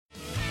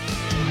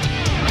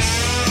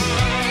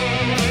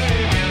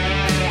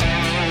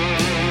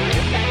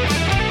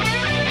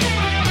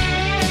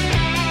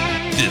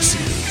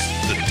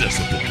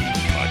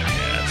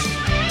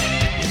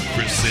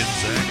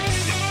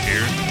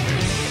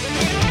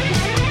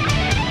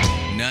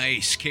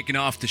Nice. Kicking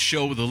off the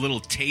show with a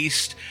little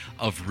taste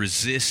of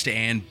Resist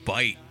and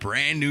Bite.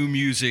 Brand new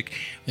music.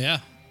 Yeah.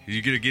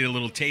 You're going to get a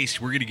little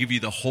taste. We're going to give you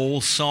the whole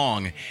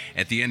song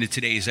at the end of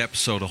today's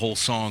episode, a whole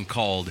song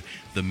called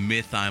The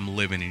Myth I'm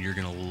Living, and you're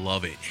going to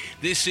love it.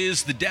 This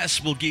is the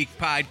Decibel Geek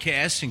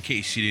Podcast, in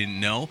case you didn't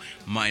know.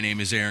 My name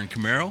is Aaron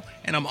Camaro,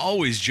 and I'm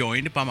always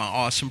joined by my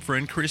awesome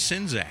friend Chris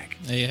Sinzak.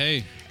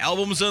 Hey.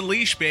 Albums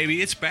Unleashed,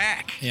 baby. It's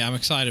back. Yeah, I'm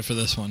excited for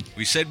this one.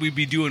 We said we'd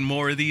be doing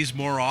more of these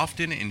more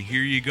often, and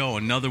here you go.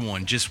 Another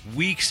one. Just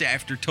weeks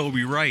after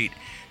Toby Wright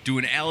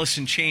doing Alice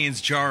in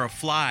Chains' Jar of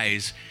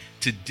Flies.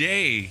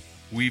 Today,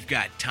 we've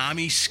got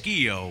Tommy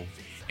Skeoch,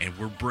 and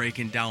we're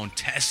breaking down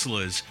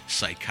Tesla's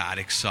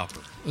Psychotic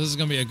Supper. This is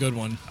going to be a good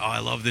one. Oh, I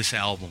love this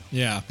album.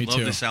 Yeah, me too.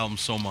 Love this album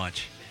so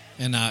much.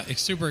 And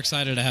super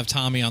excited to have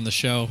Tommy on the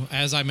show.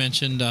 As I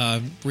mentioned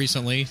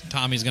recently,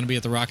 Tommy's going to be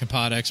at the Rock and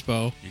Pod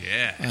Expo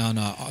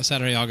on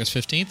Saturday, August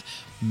 15th.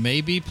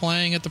 Maybe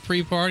playing at the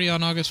pre-party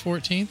on August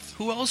 14th.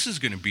 Who else is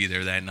going to be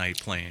there that night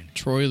playing?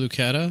 Troy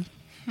Luccketta.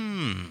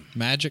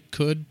 Magic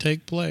could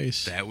take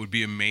place. That would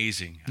be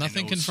amazing.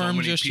 Nothing I know confirmed so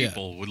many just yet.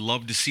 people would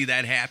love to see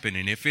that happen.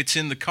 And if it's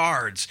in the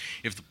cards,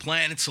 if the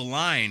planets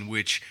align,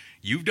 which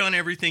you've done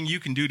everything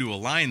you can do to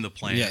align the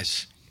planets,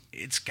 Yes.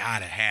 It's got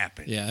to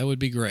happen. Yeah, it would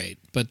be great.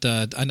 But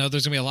I know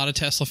there's going to be a lot of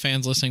Tesla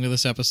fans listening to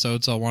this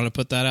episode, so I want to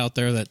put that out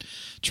there that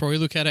Troy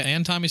Luccketta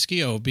and Tommy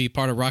Skeoch will be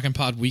part of Rockin'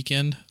 Pod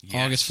Weekend,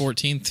 Yes. August August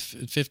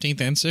 14th,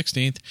 15th, and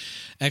 16th.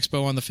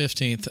 Expo on the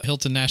 15th,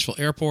 Hilton Nashville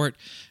Airport.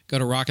 Go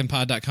to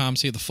rockinpod.com,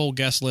 see the full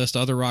guest list.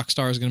 Other rock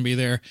stars going to be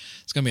there.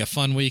 It's going to be a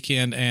fun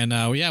weekend. And,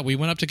 we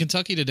went up to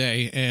Kentucky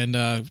today and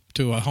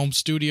to a home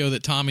studio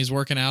that Tommy's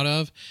working out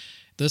of.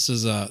 This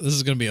is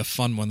going to be a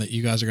fun one that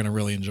you guys are going to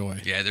really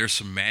enjoy. Yeah, there's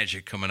some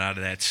magic coming out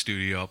of that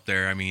studio up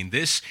there. I mean,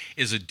 this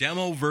is a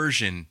demo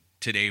version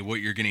today,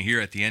 what you're going to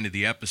hear at the end of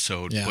the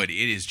episode, but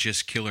it is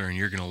just killer and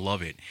you're going to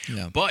love it.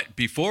 Yeah. But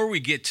before we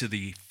get to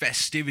the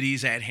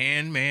festivities at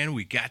hand, man,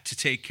 we got to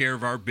take care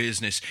of our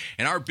business.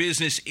 And our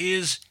business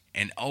is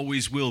and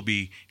always will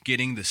be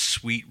getting the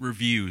sweet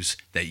reviews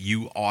that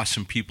you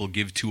awesome people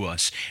give to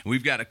us. And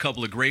we've got a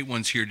couple of great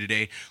ones here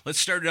today. Let's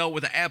start it out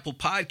with an Apple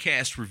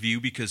Podcast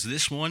review because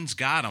this one's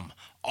got them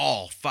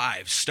all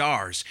 5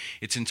 stars.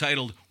 It's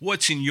entitled,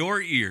 What's in Your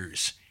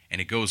Ears?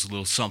 And it goes a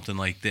little something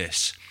like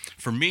this.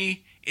 For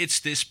me, it's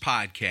this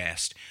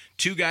podcast.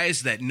 2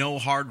 guys that know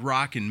hard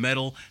rock and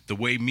metal the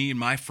way me and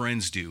my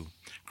friends do.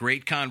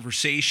 Great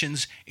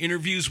conversations,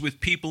 interviews with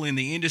people in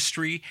the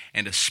industry,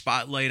 and a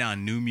spotlight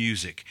on new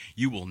music.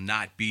 You will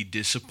not be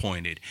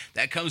disappointed.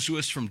 That comes to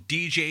us from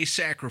DJ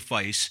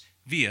Sacrifice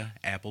via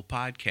Apple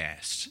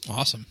Podcasts.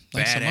 Awesome.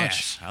 Thanks Badass. so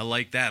much. I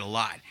like that a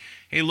lot.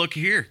 Hey, look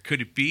here. Could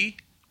it be?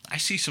 I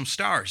see some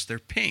stars. They're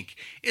pink.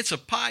 It's a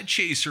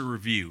Podchaser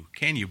review.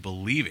 Can you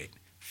believe it?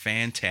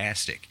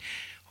 Fantastic.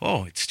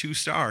 Oh, it's 2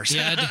 stars.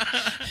 Yeah,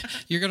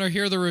 you're going to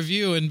hear the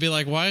review and be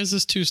like, why is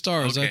this 2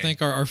 stars? Okay. I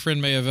think our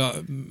friend may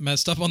have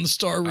messed up on the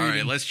star reading. All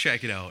right, let's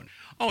check it out.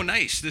 Oh,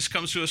 nice. This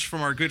comes to us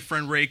from our good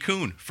friend Ray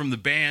Kuhn from the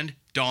band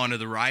Dawn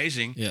of the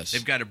Rising. Yes.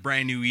 They've got a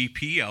brand new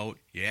EP out.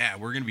 Yeah,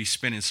 we're going to be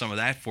spinning some of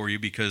that for you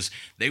because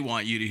they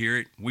want you to hear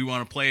it. We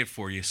want to play it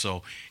for you,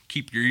 so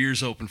keep your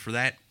ears open for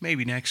that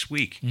maybe next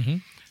week. Mm-hmm.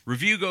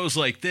 Review goes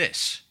like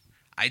this.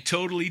 I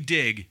totally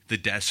dig the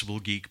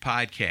Decibel Geek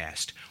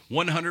Podcast.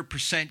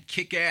 100%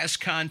 kick-ass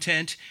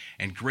content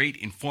and great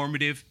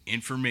informative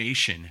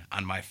information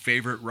on my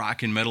favorite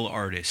rock and metal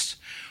artists.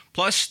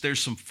 Plus, there's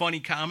some funny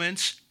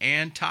comments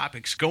and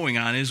topics going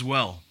on as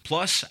well.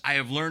 Plus, I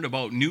have learned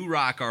about new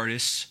rock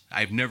artists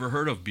I've never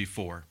heard of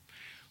before.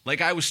 Like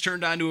I was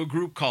turned on to a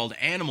group called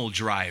Animal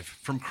Drive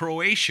from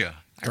Croatia.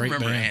 I Great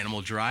remember band.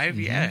 Animal Drive.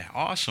 Mm-hmm. Yeah,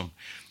 awesome.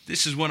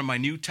 This is one of my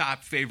new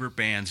top favorite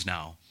bands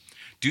now.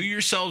 Do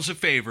yourselves a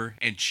favor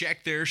and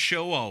check their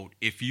show out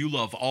if you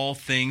love all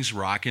things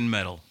rock and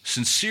metal.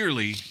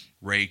 Sincerely,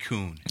 Ray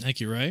Kuhn. Thank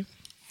you, Ray.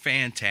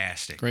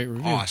 Fantastic. Great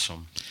review.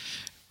 Awesome.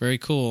 Very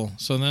cool.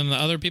 So then the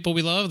other people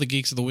we love, the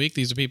Geeks of the Week,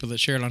 these are people that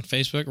shared on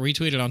Facebook,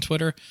 retweeted on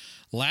Twitter.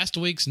 Last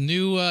week's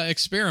new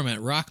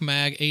experiment, Rock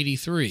Mag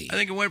 83. I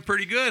think it went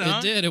pretty good, huh?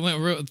 It did. It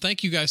went.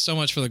 Thank you guys so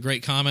much for the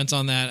great comments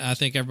on that. I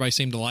think everybody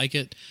seemed to like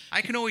it.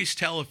 I can always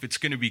tell if it's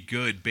going to be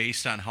good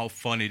based on how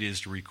fun it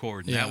is to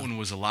record. And Yeah. that one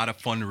was a lot of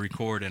fun to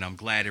record, and I'm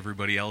glad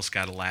everybody else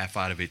got a laugh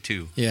out of it,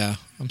 too. Yeah.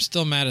 I'm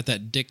still mad at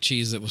that dick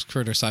cheese that was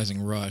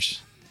criticizing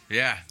Rush.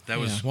 Yeah, that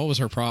was... What was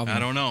her problem?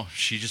 I don't know.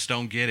 She just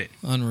don't get it.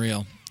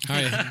 Unreal. All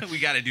right. We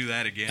got to do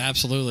that again.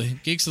 Absolutely.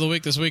 Geeks of the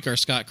Week this week are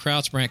Scott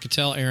Krautz, Brant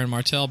Cattell, Aaron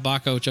Martell,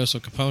 Baco,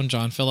 Joseph Capone,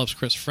 John Phillips,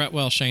 Chris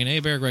Fretwell, Shane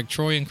Aber, Greg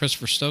Troyan,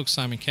 Christopher Stokes,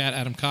 Simon Catt,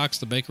 Adam Cox,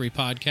 The Bakery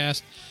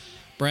Podcast,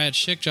 Brad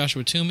Schick,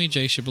 Joshua Toomey,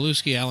 Jay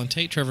Shabluski, Alan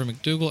Tate, Trevor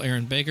McDougall,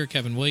 Aaron Baker,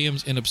 Kevin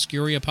Williams, In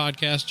Obscuria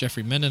Podcast,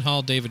 Jeffrey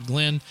Mendenhall, David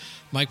Glenn,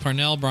 Mike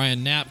Parnell,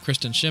 Brian Knapp,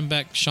 Kristen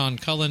Schimbeck, Sean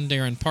Cullen,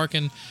 Darren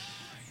Parkin,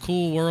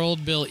 Cool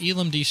World, Bill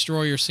Elam,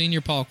 Destroyer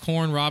Senior, Paul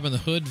Korn, Robin the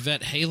Hood,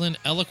 Vet Halen,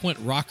 Eloquent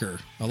Rocker.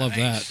 I love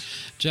that.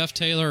 Jeff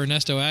Taylor,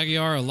 Ernesto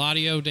Aguiar,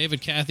 Eladio,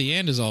 David Cathy,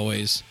 and as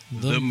always,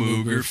 The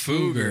Mooger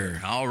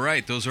Fooger. All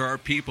right, those are our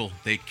people.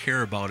 They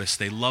care about us.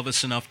 They love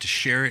us enough to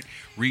share it,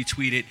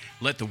 retweet it,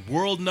 let the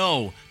world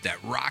know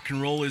that rock and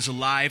roll is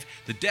alive.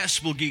 The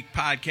Decibel Geek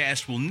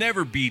podcast will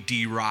never be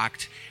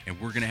de-rocked,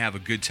 and we're going to have a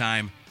good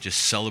time just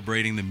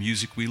celebrating the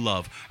music we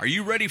love. Are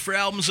you ready for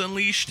Albums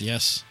Unleashed?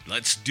 Yes.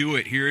 Let's do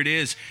it. Here it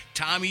is.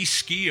 Tommy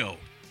Skeoch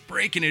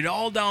breaking it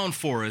all down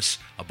for us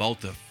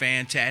about the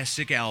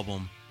fantastic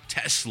album,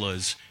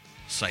 Tesla's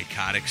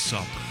Psychotic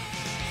Supper.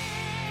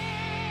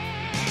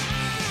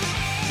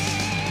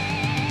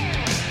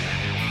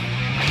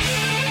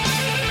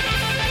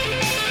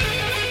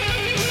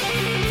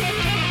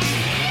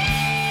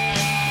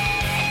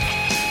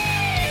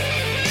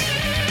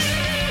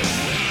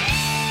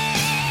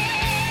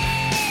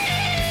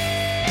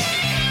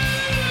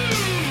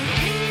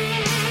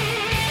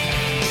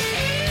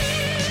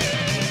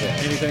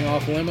 Anything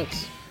off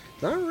limits?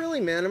 Not really,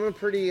 man. I'm a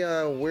pretty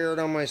weird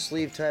on my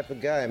sleeve type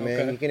of guy, man.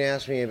 Okay. You can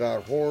ask me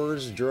about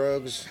whores,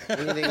 drugs,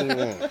 anything you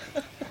want.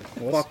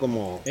 Fuck them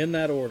all. In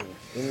that order.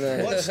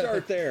 Let's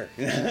start there.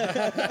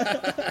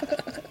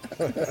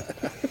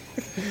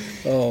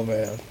 Oh,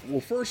 man.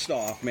 Well, first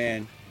off,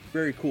 man,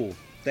 very cool.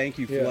 Thank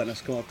you for Yeah. letting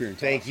us come up here and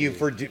talk. Thank to you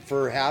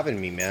for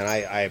having me, man.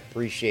 I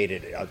appreciate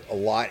it a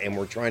lot, and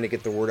we're trying to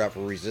get the word out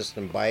for Resist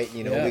and Bite.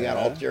 You know, Yeah. we got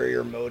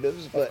ulterior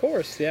motives, but Of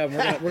course, yeah.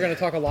 We're gonna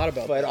talk a lot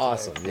about but that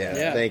awesome. today.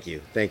 Yeah, thank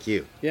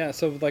you. Yeah,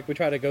 so like we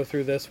try to go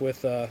through this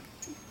with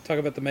talk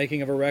about the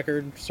making of a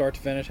record, start to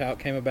finish, how it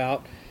came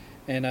about,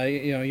 and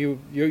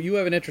you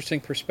have an interesting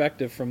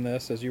perspective from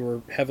this as you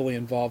were heavily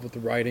involved with the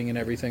writing and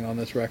everything on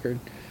this record.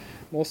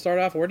 We'll start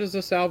off. Where does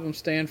this album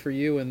stand for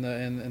you in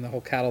the whole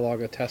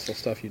catalog of Tesla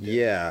stuff you did?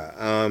 Yeah,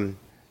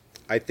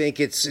 I think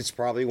it's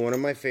probably one of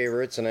my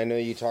favorites, and I know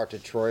you talked to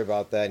Troy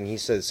about that, and he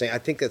said the same. I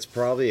think that's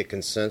probably a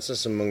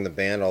consensus among the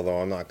band, although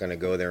I'm not going to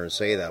go there and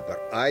say that.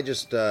 But I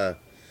just,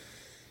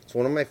 it's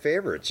one of my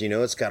favorites. You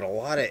know, it's got a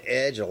lot of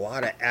edge, a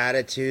lot of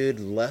attitude,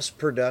 less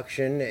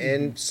production,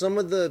 and some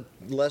of the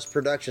less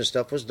production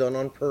stuff was done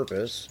on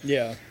purpose.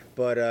 Yeah.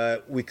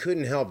 But we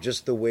couldn't help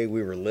just the way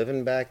we were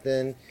living back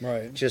then.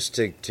 Right. Just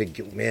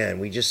man,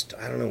 we just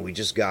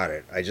got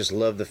it. I just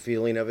love the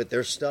feeling of it.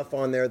 There's stuff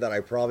on there that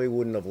I probably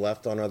wouldn't have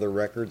left on other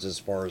records as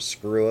far as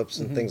screw-ups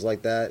and things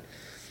like that.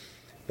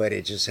 But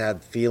it just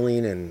had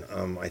feeling, and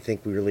I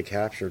think we really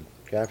captured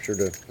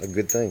a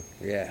good thing.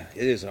 Yeah,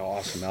 it is an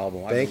awesome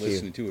album. I've Thank been you.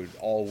 listening to it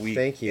all week.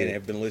 Thank you. And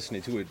I've been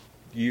listening to it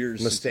years.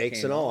 since it Mistakes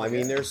came and all. out. I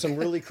mean, Yeah. there's some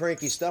really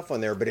cranky stuff on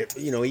there, but it,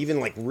 you know, even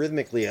like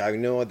rhythmically, I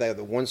know that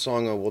the one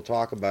song we'll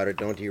talk about it,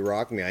 "Don't You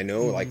Rock Me." I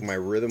know like my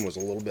rhythm was a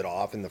little bit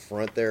off in the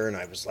front there, and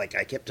I was like,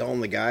 I kept telling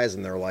the guys,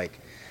 and they're like,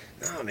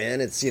 "No,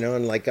 man, it's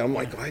and like I'm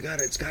like,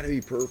 it's got to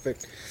be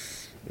perfect."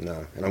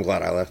 No, and I'm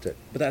glad I left it.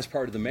 But that's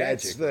part of the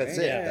magic. That's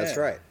right? it. Yeah. That's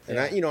right. And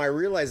I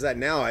realize that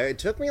now. It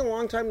took me a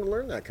long time to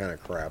learn that kind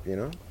of crap,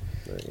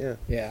 But yeah,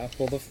 Yeah.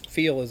 Well, the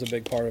feel is a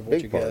big part of what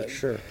you big part, get.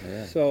 sure.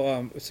 Yeah.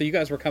 So, so you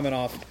guys were coming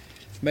off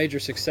major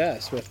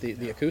success with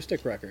the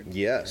acoustic record.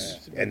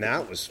 Yes, and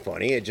that was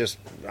funny. It just,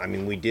 I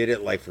mean, we did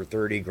it like for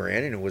 30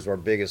 grand, and it was our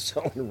biggest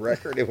selling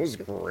record. It was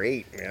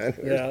great, man.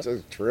 It Yeah. was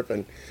just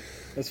tripping.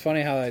 It's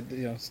funny how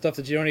stuff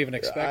that you don't even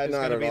expect is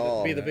not going to at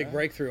all. be the big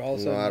breakthrough. All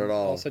of a sudden, Not at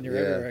all. All of a sudden, you're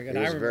Yeah, everywhere. And it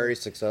I was remember very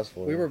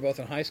successful. we were both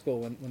in high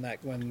school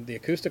when the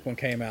acoustic one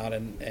came out,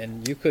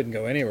 and you couldn't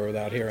go anywhere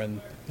without hearing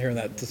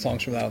the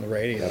songs from that on the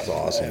radio. That's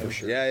awesome for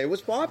sure. Yeah, it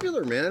was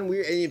popular, man.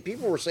 And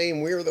people were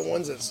saying we were the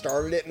ones that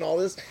started it and all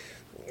this.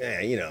 Yeah,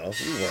 we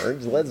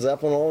weren't. Led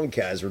Zeppelin, all them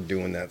guys were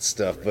doing that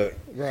stuff, but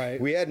Right.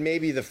 we had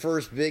maybe the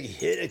first big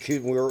hit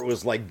acoustic where it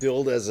was like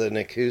billed as an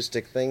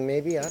acoustic thing.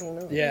 Maybe, I don't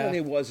know. Yeah. And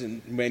it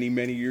wasn't many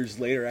years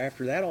later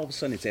after that. All of a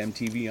sudden, it's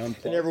MTV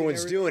Unplugged. And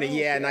everyone's doing it, everything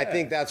yeah, else. and I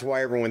think that's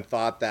why everyone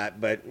thought that.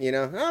 But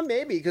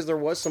maybe because there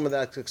was some of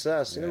that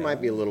success, and there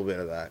might be a little bit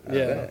of that. I don't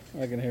Yeah, know.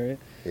 I can hear you.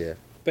 Yeah.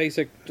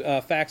 Basic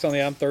facts on the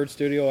album: third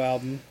studio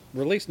album,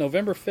 released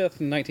November 5th,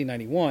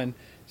 1991.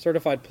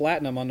 Certified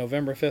platinum on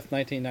November 5th,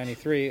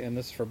 1993, and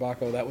this is for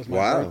Baco. That was my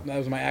Wow. that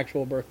was my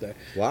actual birthday.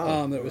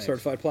 Wow. That was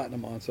certified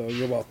platinum on. So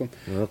you're welcome.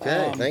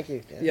 Okay, thank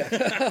you.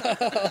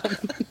 Yeah.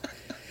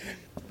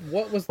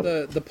 What was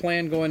the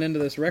plan going into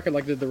this record?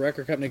 Like, did the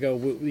record company go?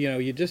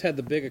 You just had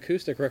the big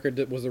acoustic record.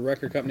 Was the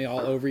record company all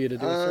over you to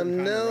do a certain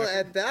kind of No, record?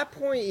 at that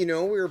point, we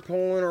were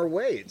pulling our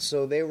weight,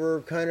 so they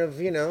were kind of,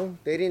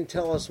 they didn't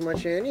tell us much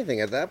of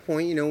anything. At that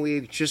point,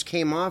 we just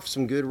came off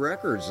some good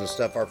records and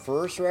stuff. Our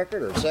first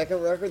record, our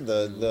second record,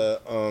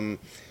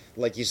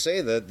 like you say,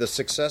 the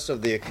success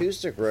of the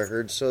acoustic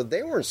record. So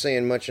they weren't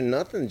saying much of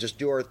nothing, just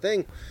do our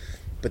thing.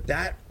 But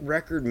that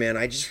record, man,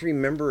 I just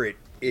remember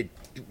it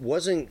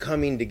wasn't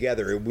coming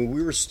together. We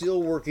were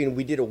still working.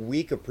 We did a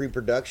week of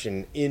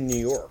pre-production in New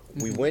York.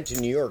 We went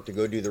to New York to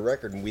go do the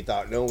record, and we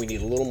thought, no, we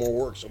need a little more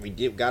work. So we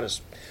got a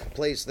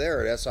place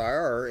there at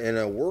SIR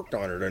and worked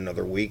on it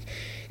another week.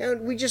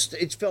 And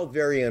it felt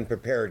very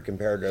unprepared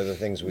compared to other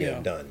things we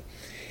had done.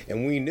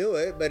 And we knew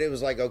it, but it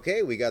was like,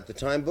 okay, we got the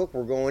time book,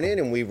 we're going in,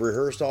 and we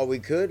rehearsed all we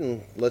could,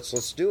 and let's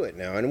do it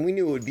now. And we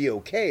knew it would be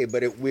okay,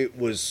 but it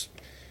was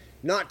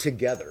not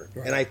together.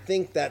 Right. And I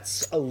think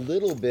that's a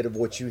little bit of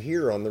what you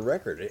hear on the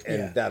record, and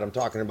Yeah. that I'm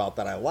talking about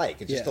that I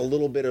like. It's just Yeah. a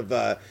little bit of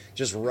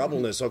just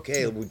rebelness.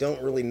 Okay, we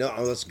don't really know.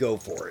 Oh, let's go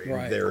for it. And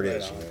Right. there it Right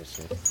is. on. you know,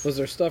 so. Was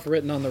there stuff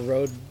written on the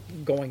road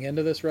going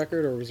into this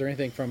record, or was there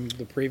anything from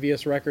the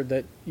previous record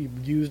that you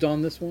used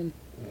on this one?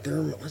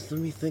 Let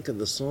me think of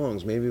the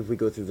songs. Maybe if we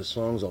go through the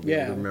songs, I'll be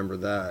able to remember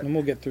that. And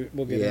we'll get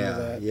into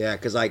that. Yeah,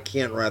 because I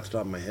can't right off the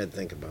top of my head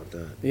think about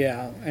that.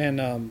 Yeah,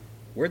 and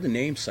Where'd the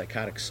name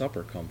Psychotic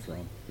Supper come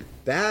from?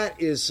 That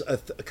is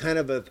kind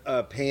of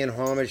a paying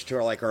homage to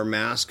our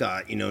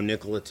mascot,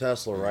 Nikola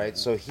Tesla, right?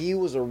 So he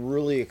was a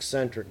really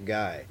eccentric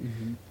guy,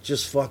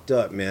 just fucked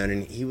up, man.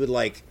 And he would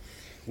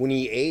when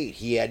he ate,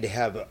 he had to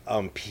have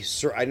I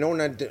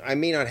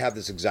may not have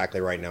this exactly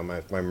right now.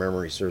 My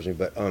memory serves me,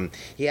 but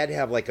he had to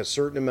have a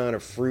certain amount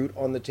of fruit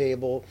on the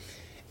table.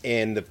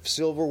 And the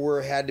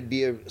silverware had to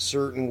be a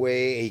certain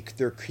way.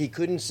 He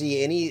couldn't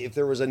see if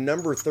there was a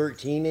number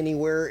 13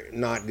 anywhere,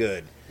 not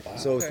good. Wow.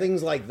 So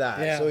things like that.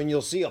 Yeah. So, and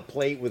you'll see a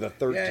plate with a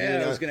 13 Yeah,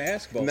 I on was it. gonna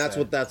ask about And that's that.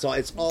 what that's all.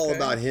 It's all Okay.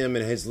 about him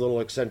and his little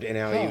eccentric and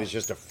how he Huh. was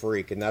just a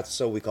freak. And that's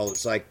so we call it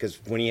psych, because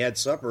when he had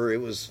supper, it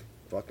was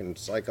fucking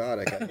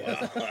psychotic. I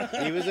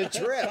guess. He was a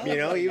trip,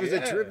 He was a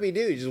trippy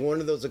dude. Just one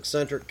of those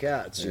eccentric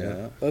cats, you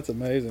know? that's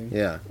amazing.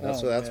 Yeah,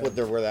 that's Oh, that's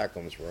man. where that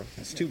comes from.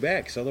 That's too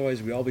bad, because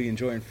otherwise we'd all be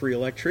enjoying free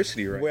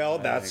electricity right Well,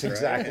 now. that's I think,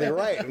 right? exactly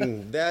right.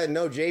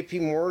 And J.P.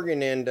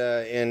 Morgan and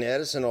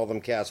Edison, all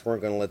them cats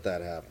weren't going to let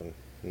that happen.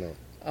 No,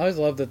 I always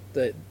loved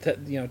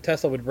that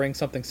Tesla would bring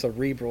something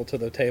cerebral to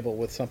the table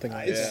with something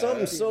like it's that.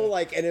 something so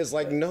and it's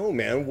no,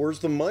 man. Where's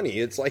the money?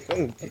 It's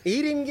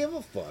he didn't give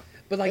a fuck.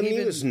 But I mean, he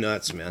even was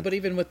nuts, man. But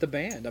even with the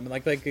band, I mean,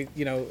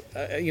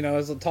 I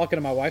was talking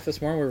to my wife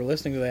this morning. We were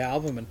listening to the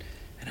album, and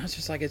I was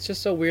just like, it's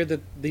just so weird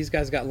that these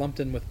guys got lumped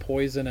in with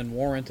Poison and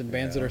Warrant and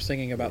bands that are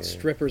singing about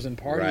strippers and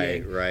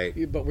partying.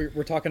 Right. But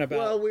we're talking about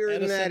Well, we were in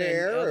Edison that and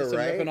era, Edison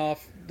right? ripping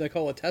off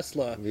Nikola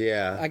Tesla.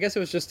 Yeah. I guess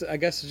it's just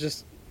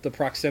the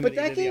proximity.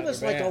 But that to the gave other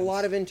us a bands.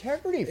 lot of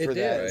integrity for It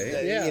that. did,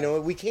 That, yeah.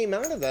 we came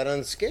out of that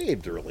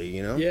unscathed, really.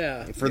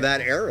 Yeah. For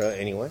that era,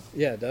 anyway.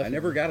 Yeah, definitely. I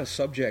never got a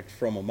subject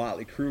from a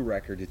Motley Crue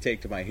record to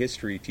take to my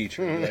history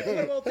teacher. And be like, what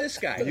about this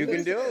guy? You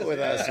can do it with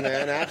us,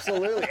 man.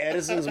 Absolutely.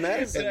 Edison's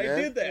medicine, And I man.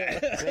 did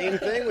that. Same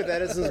thing with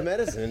Edison's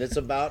medicine. It's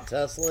about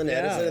Tesla and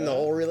Edison and the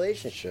whole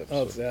relationship.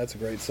 Oh, that's a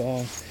great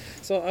song.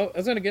 So I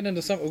was going to get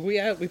into some. We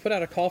put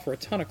out a call for a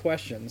ton of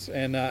questions,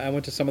 and I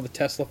went to some of the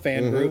Tesla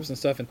fan groups and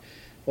stuff. And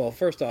well,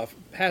 first off,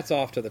 hats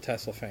off to the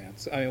Tesla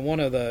fans. I mean, one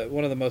of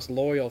the most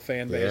loyal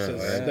fan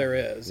bases there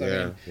is. I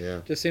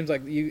mean, just seems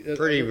like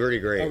Pretty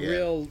great. A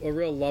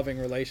real loving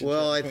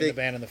relationship between the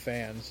band and the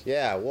fans.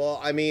 Yeah, well,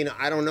 I mean,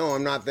 I don't know.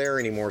 I'm not there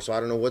anymore, so I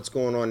don't know what's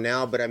going on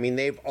now. But I mean,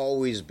 they've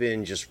always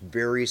been just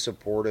very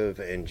supportive,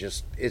 and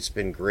just it's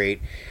been great.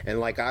 And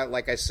like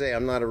I say,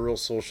 I'm not a real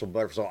social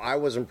butterfly, so I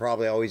wasn't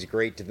probably always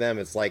great to them.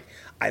 It's like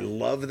I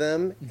love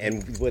them,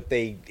 and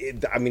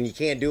I mean, you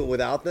can't do it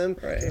without them.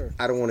 Right. Sure.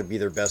 I don't want to be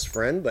their best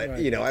friend, but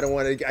Right. I don't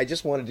want to. I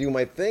just want to do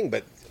my thing.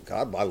 But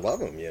God, I love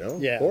them.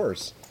 Yeah. Of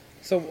course.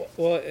 So,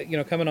 well,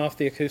 coming off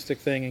the acoustic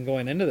thing and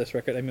going into this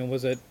record, I mean,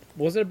 was it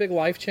a big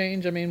life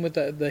change? I mean, with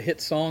the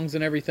hit songs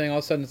and everything, all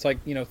of a sudden it's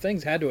like,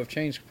 things had to have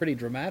changed pretty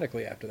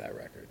dramatically after that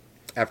record.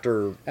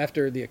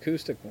 After the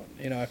acoustic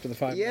one, after the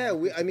 5. Yeah,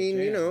 I mean,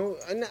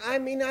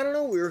 I don't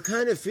know. We were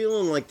kind of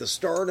feeling like the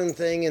stardom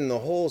thing and the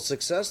whole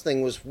success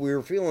thing we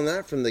were feeling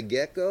that from the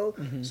get-go.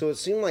 So it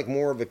seemed like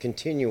more of a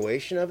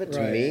continuation of it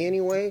to me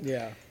anyway.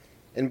 Yeah.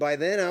 And by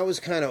then I was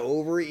kind of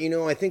over it.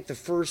 I think the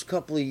first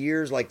couple of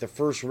years, like the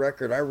first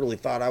record, I really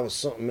thought I was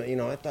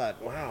something, I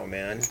thought, wow,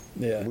 man.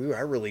 Yeah.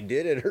 I really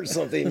did it or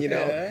something,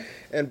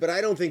 But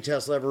I don't think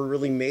Tesla ever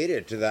really made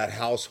it to that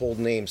household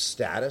name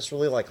status,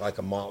 really, like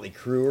a Motley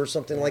Crue or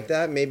something like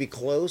that. Maybe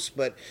close.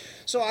 But,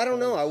 so I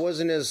don't know. I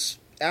wasn't as...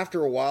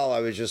 After a while, I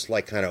was just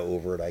kind of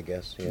over it, I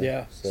guess.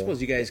 Yeah. I suppose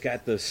you guys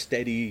got the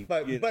steady...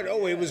 But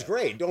it was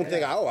great. Don't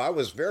think, I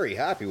was very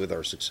happy with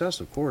our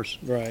success, of course.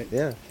 Right.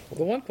 Yeah.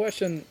 The one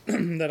question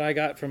that I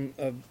got from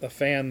a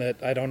fan that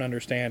I don't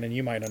understand, and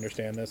you might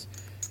understand this,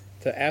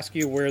 to ask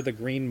you where the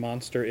Green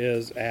Monster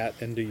is at,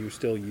 and do you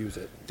still use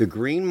it? The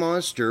Green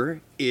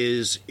Monster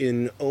is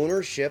in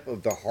ownership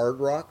of the Hard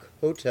Rock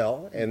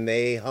Hotel, and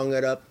they hung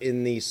it up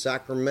in the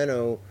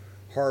Sacramento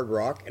Hard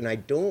Rock, and I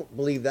don't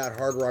believe that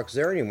Hard Rock's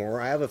there anymore.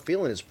 I have a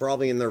feeling it's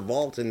probably in their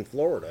vault in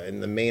Florida,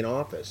 in the main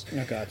office.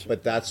 I gotcha.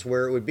 But that's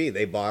where it would be.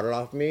 They bought it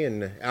off me,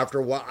 and after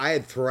a while, I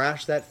had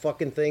thrashed that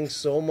fucking thing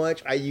so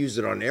much. I used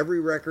it on every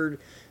record.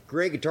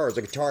 Great guitar. It's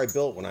a guitar I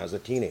built when I was a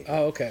teenager.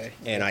 Oh, okay.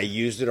 And I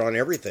used it on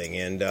everything.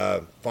 And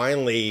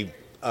finally,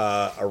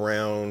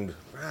 around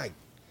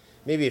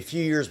maybe a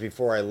few years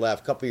before I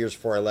left, a couple years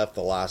before I left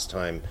the last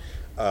time,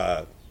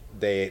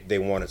 they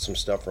wanted some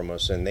stuff from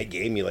us, and they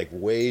gave me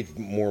way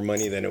more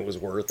money than it was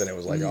worth, and it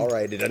was like, all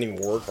right, it doesn't even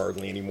work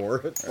hardly anymore.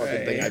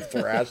 Fucking thing, I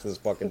thrashed this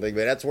fucking thing,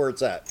 but that's where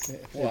it's at.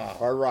 Wow.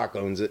 Hard Rock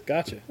owns it.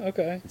 Gotcha.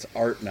 Okay. It's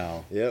art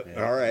now. Yep.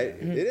 Yeah. All right.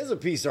 It is a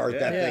piece of art,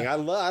 that Yeah. thing. I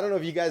don't know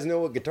if you guys know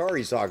what guitar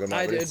he's talking about.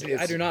 I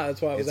but do not.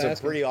 That's why I was It's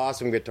asking. a pretty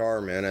awesome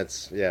guitar, man.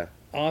 It's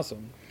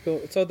Awesome.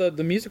 Cool. So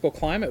the musical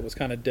climate was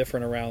kind of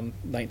different around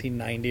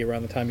 1990,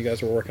 around the time you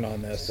guys were working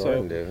on this.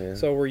 Starting to, yeah.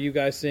 So were you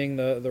guys seeing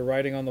the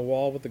writing on the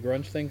wall with the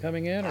grunge thing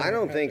coming in? Or I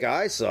don't think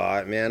I saw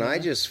it, man. I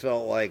just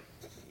felt like,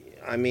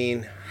 I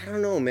mean, I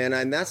don't know, man.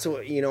 And that's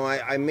what,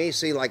 I may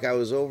say like I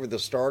was over the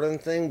stardom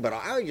thing, but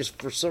I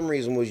just, for some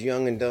reason, was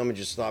young and dumb and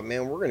just thought,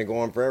 man, we're going to go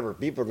on forever.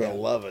 People are going to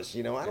love us.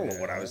 I don't know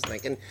what I was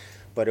thinking,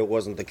 but it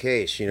wasn't the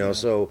case,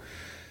 So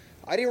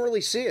I didn't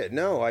really see it.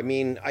 No, I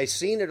mean, I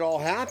seen it all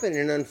happen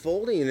and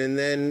unfolding, and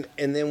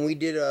then we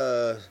did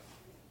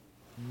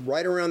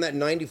right around that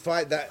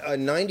 95.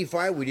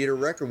 We did a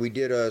record. We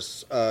did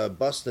a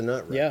Bust the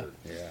Nut record.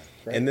 Yeah.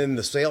 Right. And then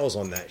the sales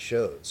on that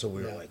showed, so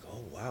we were like,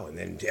 "Oh wow!" And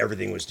then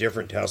everything was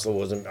different. Tesla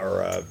wasn't,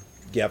 or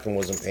Geffen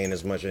wasn't paying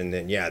as much, and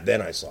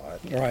then I saw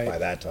it by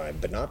that time,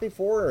 but not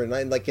before. And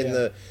in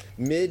the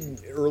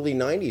early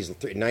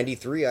 '90s,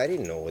 '93, I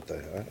didn't know what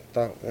I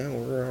thought. Well,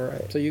 we're all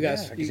right. So you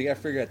guys, because you got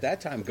to figure at that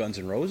time, Guns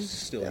N' Roses is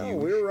still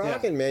huge. We were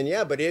rocking, man.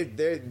 Yeah, but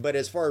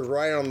as far as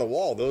writing on the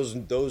wall,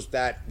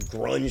 that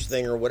grunge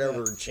thing or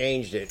whatever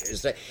changed it.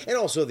 And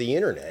also the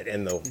internet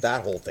and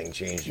that whole thing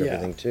changed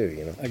everything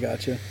too. I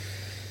got you.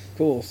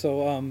 Cool.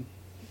 So, a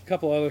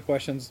couple other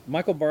questions.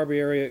 Michael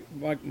Barbiero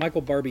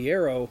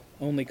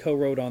only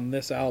co-wrote on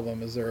this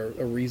album. Is there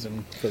a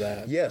reason for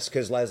that? Yes,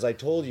 because as I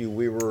told you,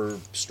 we were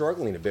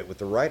struggling a bit with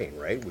the writing,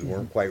 right? We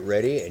weren't quite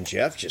ready, and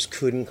Jeff just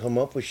couldn't come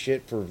up with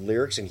shit for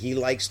lyrics, and he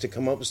likes to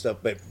come up with stuff,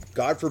 but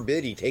God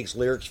forbid he takes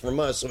lyrics from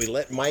us, so we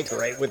let Mike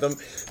write with him.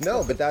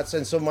 No, but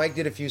and so Mike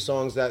did a few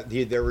songs that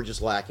they were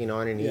just lacking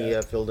on, and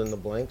he filled in the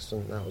blanks,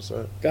 and that was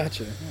it.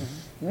 Gotcha.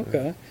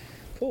 Okay.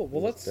 Cool.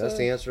 Well, that's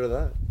the answer to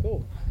that.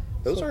 Cool.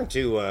 Those aren't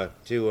too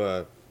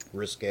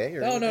risque.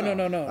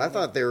 No. I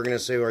thought they were going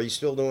to say, "Are you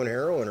still doing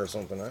heroin or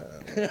something?"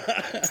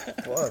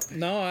 Fuck.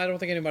 No, I don't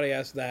think anybody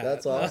asked that.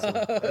 That's awesome.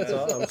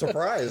 I'm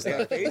surprised. They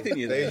got faith in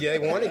you. They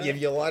want to give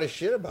you a lot of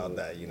shit about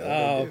that.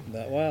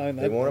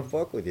 They want to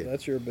fuck with you.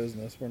 That's your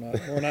business. We're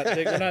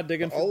not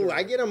digging. For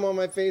I get them on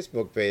my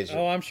Facebook page.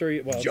 Oh, I'm sure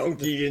you. Well,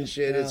 junkie and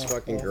shit. It's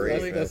fucking great. I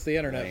think that's the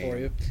internet for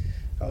you.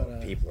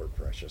 People are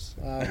precious.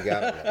 You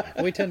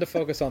got we tend to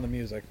focus on the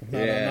music,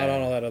 not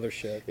on all that other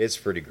shit. It's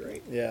pretty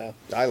great. Yeah.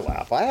 I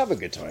laugh. I have a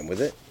good time with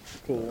it.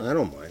 Cool. I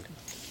don't mind.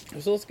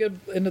 So let's get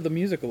into the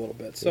music a little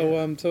bit.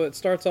 So so it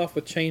starts off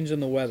with Change in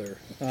the Weather.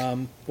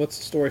 What's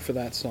the story for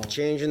that song?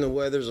 Change in the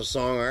Weather's a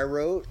song I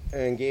wrote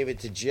and gave it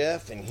to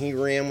Jeff, and he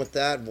ran with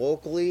that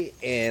vocally,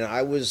 and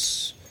it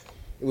was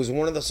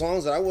one of the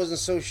songs that I wasn't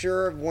so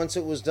sure of once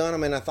it was done. I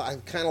mean, I thought I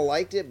kind of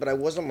liked it, but it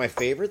wasn't my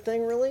favorite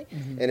thing, really.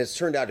 Mm-hmm. And it's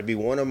turned out to be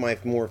one of my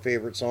more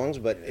favorite songs,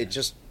 but it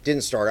just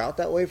didn't start out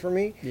that way for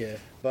me. Yeah.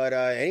 But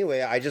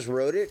anyway, I just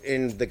wrote it,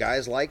 and the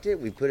guys liked it.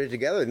 We put it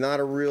together. Not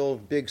a real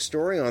big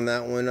story on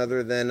that one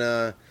other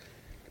than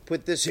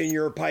put this in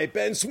your pipe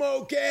and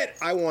smoke it.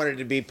 I wanted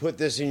to be put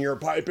this in your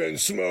pipe and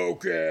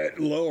smoke it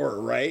lower,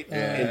 right?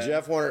 And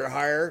Jeff wanted it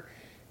higher,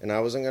 and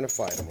I wasn't going to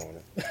fight him on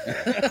it.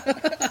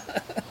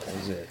 That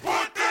was it.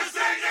 Put this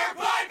in your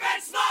pipe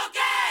and smoke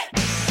it!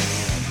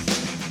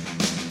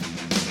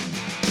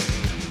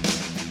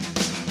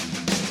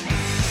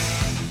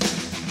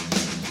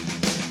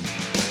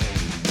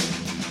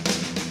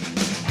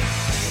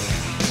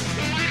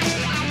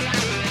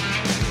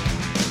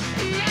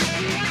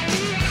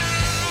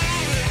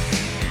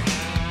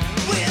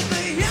 We're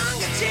the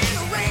younger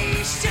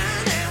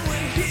generation, and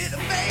we're here to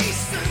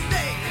face the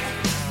day.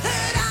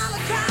 Heard all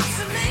across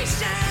the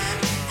nation,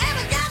 and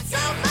we got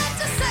so much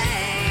to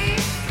say.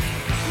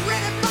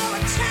 Ready for a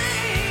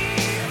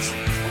change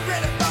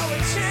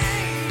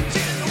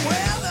in the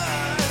weather.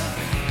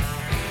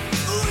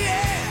 Ooh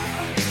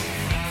yeah,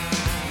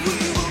 we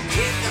will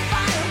keep the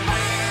fire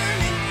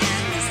burning,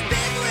 and this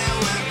big wheel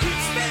will keep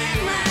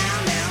spinning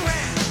round and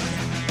round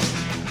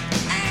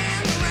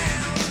and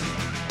round.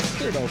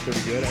 Turned out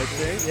pretty good, I'd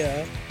say.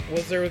 Yeah.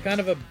 Was there kind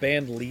of a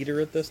band leader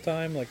at this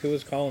time? Like, who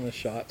was calling the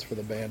shots for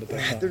the band at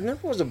that time? There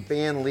never was a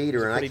band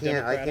leader, and I pretty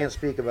can't democratic?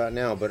 speak about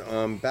now. But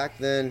back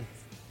then,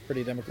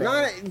 Pretty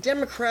democratic. not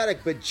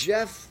democratic, but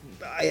Jeff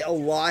a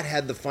lot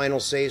had the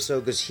final say so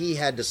because he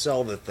had to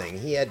sell the thing,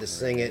 he had to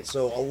sing it.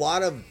 So a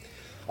lot of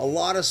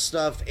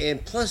stuff,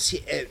 and plus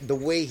the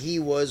way he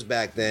was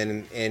back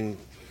then, and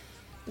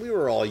we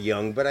were all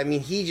young, but I mean,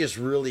 he just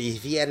really,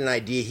 if he had an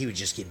idea, he would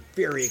just get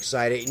very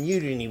excited, and you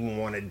didn't even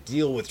want to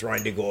deal with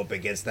trying to go up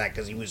against that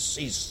because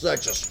he's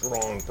such a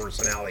strong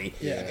personality.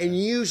 Yeah. And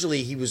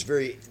usually he's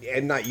very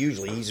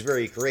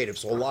creative,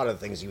 so a lot of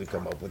things he would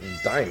come up with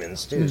is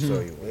diamonds too.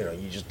 So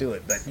you just do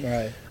it. But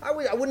Right.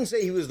 I wouldn't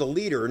say he was the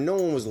leader. No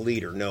one was the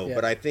leader. No, Yeah.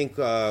 but I think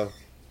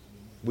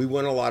we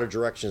went a lot of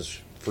directions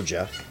for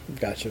Jeff.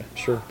 Gotcha.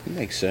 Sure.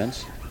 Makes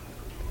sense.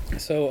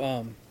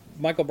 So,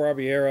 Michael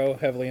Barbiero,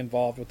 heavily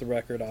involved with the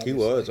record, He obviously.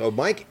 was. Oh,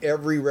 Mike,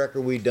 every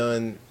record we've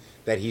done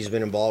that he's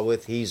been involved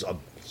with, he's a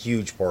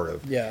huge part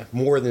of. Yeah.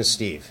 More than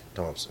Steve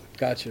Thompson.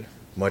 Gotcha.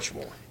 Much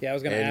more. Yeah, I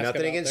was going to And ask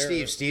nothing about against their-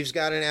 Steve. Steve's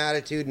got an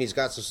attitude and he's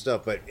got some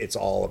stuff, but it's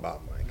all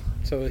about Mike.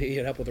 So he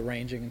had help with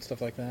arranging and stuff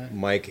like that?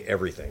 Mike,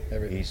 everything.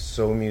 Everything. He's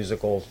so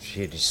musical.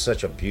 He's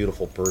such a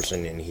beautiful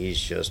person, and he's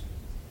just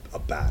a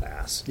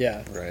badass.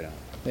 Yeah. Right on.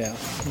 Yeah,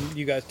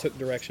 you guys took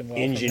direction well.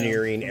 from him.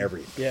 Engineering,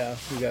 everything. Yeah,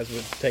 you guys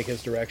would take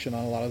his direction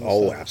on a lot of this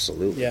Oh, stuff.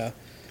 absolutely. Yeah.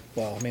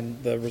 Well, I mean,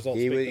 the results.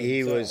 He speak was, for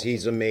he was, themselves.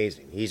 he's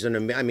amazing. He's I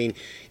mean,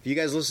 if you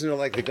guys listen to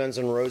like the Guns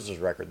N' Roses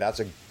record, that's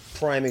a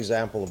prime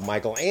example of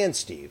Michael and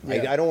Steve.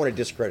 Yeah. I don't want to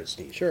discredit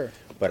Steve. Sure.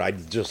 But I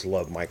just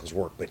love Michael's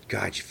work. But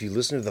gosh, if you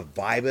listen to the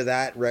vibe of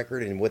that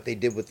record and what they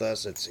did with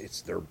us,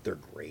 they're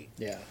great.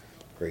 Yeah.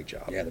 Great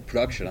job. Yeah, the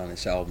production on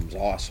this album is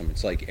awesome.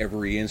 It's like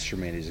every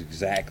instrument is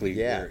exactly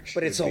Yeah, where it but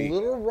should it's a be.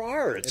 little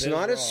raw. It's It is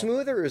not as raw.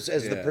 smooth as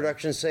the Yeah.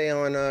 production say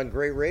on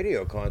Great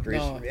Radio Country.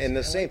 No, and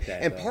the I same. like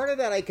that, and though. part of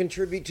that I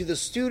contribute to the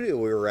studio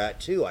we were at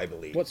too. I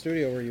believe. What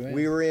studio were you in?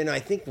 We were in, I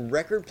think,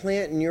 Record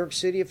Plant in New York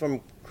City. If I'm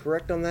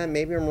correct on that,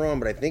 maybe I'm wrong,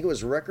 but I think it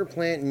was Record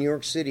Plant in New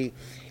York City.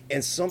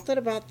 And something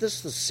about the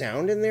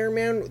sound in there,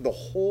 man. The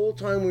whole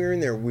time we were in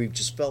there, we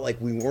just felt like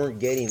we weren't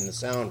getting the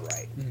sound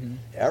right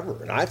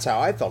ever. And that's how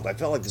I felt. I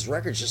felt like this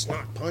record's just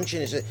not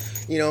punching. It's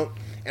just,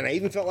 and I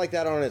even felt like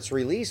that on its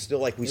release. Still,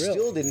 like we Really?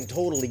 still didn't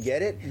totally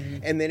get it.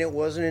 And then it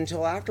wasn't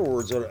until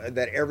afterwards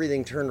that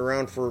everything turned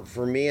around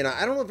for me. And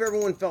I don't know if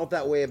everyone felt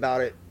that way about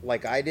it,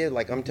 like I did.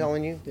 Like I'm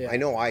telling you, Yeah. I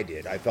know I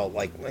did. I felt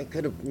like I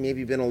could have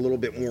maybe been a little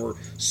bit more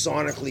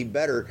sonically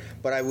better,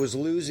 but I was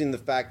losing the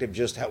fact of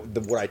just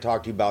what I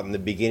talked to you about in the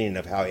beginning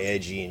of how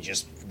edgy and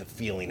just the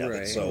feeling of it.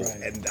 Right, So, right.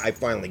 and I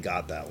finally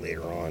got that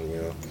later on.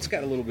 It's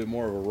got a little bit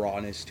more of a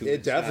rawness to it. It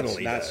It's not-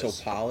 definitely not does.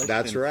 so polished.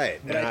 That's and- right.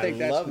 And I think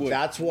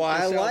that's why I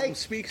this album like.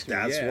 speaks to.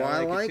 That's Yeah, why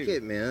I like too.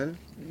 it, man.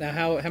 Now,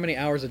 how many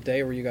hours a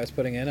day were you guys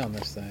putting in on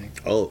this thing?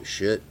 Oh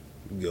shit,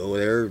 go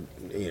there.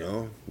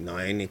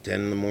 9 to 10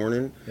 in the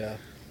morning. Yeah.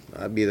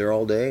 I'd be there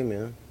all day,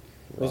 man.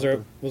 Was there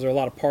a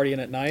lot of partying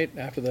at night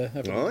after the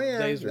Oh the yeah,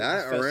 days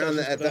that fest around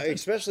sessions were done?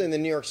 especially in the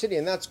New York City,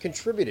 and that's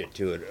contributed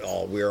to it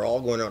all. We were all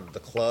going out to the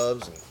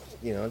clubs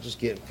and just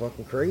getting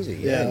fucking crazy.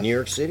 Yeah, Yeah. New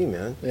York City,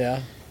 man,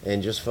 Yeah.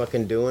 and just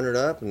fucking doing it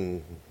up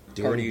and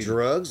doing Partying.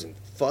 drugs and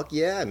fuck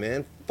yeah,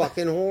 man,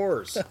 fucking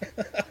whores.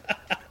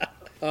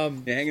 You're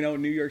hanging out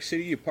in New York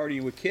City, you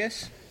partying with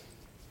Kiss.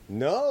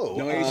 No,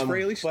 No Ace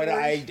Frehley but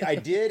stories? I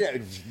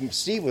did.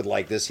 Steve would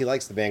like this. He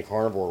likes the band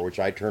Carnivore,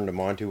 which I turned him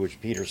on to, which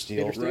Peter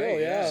Steele. Peter Steele,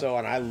 Right, yeah. So,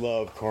 and I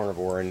love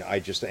Carnivore, and I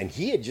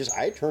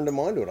turned him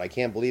on to it. I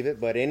can't believe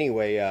it. But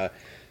anyway,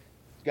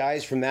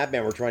 guys from that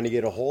band were trying to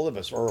get a hold of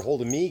us, or a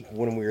hold of me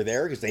when we were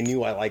there, because they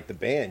knew I liked the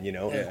band,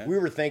 Yeah. We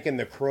were thinking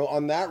the Crow,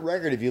 on that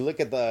record, if you look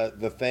at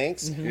the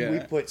thanks, Yeah. we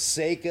put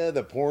Seika,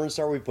 the porn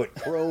star, we put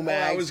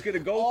Cro-Mags. I was gonna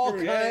go all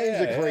through- kinds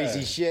yeah, of crazy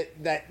yeah.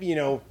 shit that, we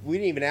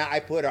didn't even, I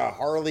put a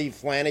Harley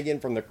Flanagan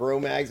from the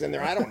Cro-Mags in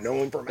there. I don't know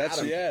him from That's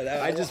Adam.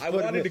 I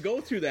put wanted him- to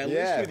go through that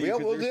Yeah, list with you.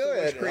 'cause we'll there's do so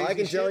much it. crazy I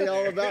can tell shit you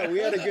all there. about it. We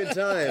had a good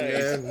time,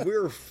 man. We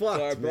were fucked,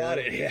 So I brought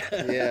man. it. Yeah,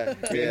 Yeah,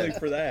 mainly yeah.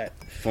 for that.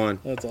 Fun.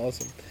 That's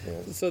awesome.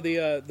 So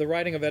the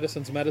writing of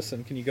Edison's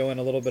Medicine, can you go in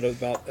a little bit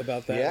about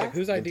that? Yeah, Like,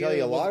 whose I can idea tell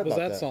you a lot was about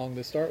that that. song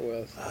to start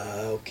with?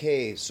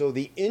 Okay, so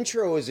the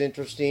intro is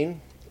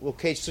interesting.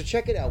 Okay, so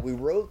check it out. We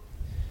wrote,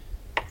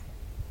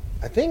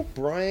 I think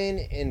Brian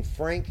and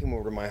Frank came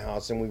over to my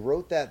house, and we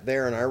wrote that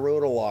there, and I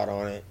wrote a lot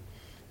on it.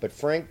 But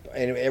Frank,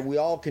 and we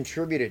all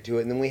contributed to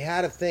it, and then we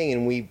had a thing,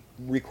 and we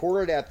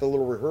recorded at the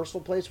little rehearsal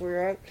place we were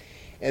at.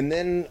 And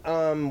then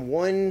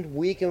one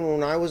weekend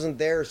when I wasn't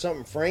there or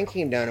something, Frank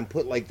came down and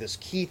put like this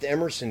Keith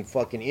Emerson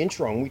fucking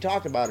intro, and we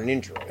talked about an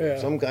intro, Yeah.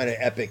 some kind of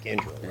epic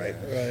intro, right?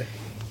 Right.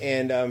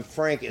 And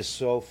Frank is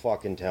so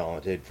fucking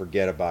talented.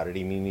 Forget about it.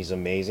 I mean, he's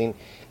amazing.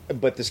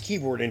 But this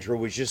keyboard intro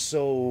was just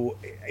so.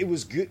 It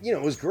was good. It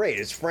was great.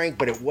 It's Frank,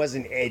 but it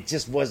wasn't. It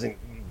just wasn't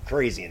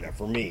crazy enough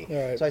for me. All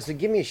right. So I said,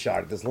 "Give me a shot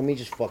at this. Let me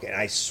just fucking." And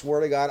I swear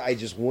to God, I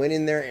just went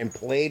in there and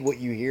played what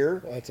you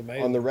hear Well, that's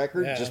amazing. on the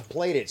record. Yeah. Just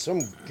played it. Some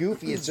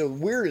goofy. It's the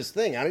weirdest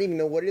thing. I don't even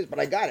know what it is, but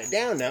I got it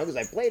down now because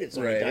I played it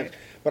so many Right. times.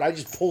 But I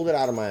just pulled it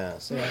out of my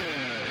ass. Yeah.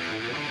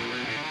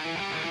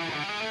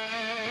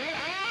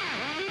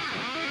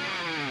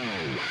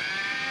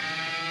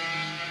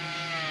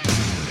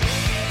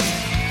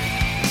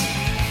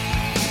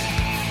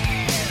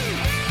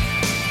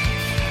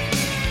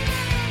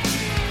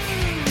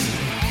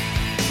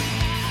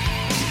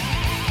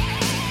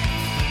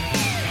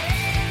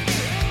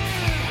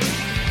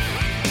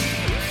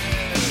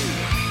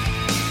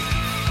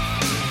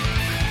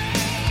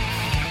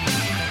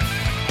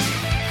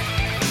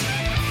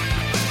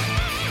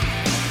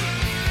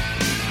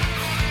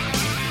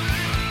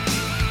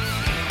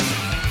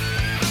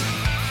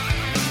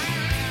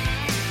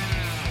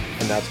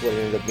 And that's what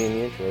ended up being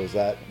the intro. Is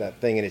that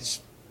thing, and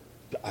it's.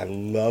 I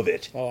love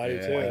it. Oh, I do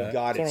too. Yeah. It's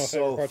God, one of it's my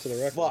favorite so parts of the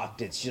record.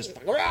 fucked. It's just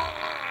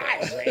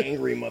it's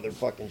angry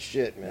motherfucking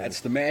shit, man. That's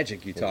the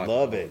magic you I talk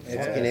love about. it.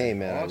 Yeah. Fucking A,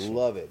 man. Awesome. I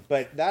love it.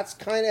 But that's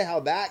kind of how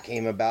that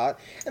came about.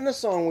 And the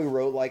song we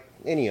wrote, like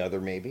any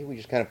other, maybe we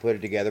just kind of put it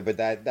together. But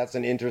that's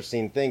an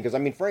interesting thing because I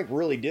mean, Frank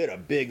really did a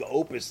big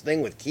opus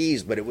thing with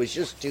keys, but it was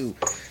just too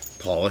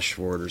polished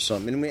for it or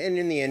something. And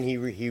in the end, he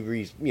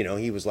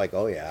was like,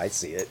 "Oh yeah, I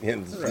see it."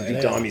 And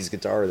Tommy's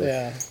guitar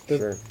there. Yeah.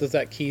 Sure. Does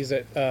that Keys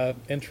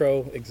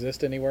intro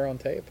exist anywhere on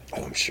tape?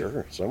 Oh, I'm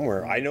sure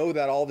somewhere. I know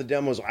that all the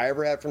demos I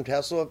ever had from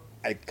Tesla,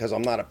 because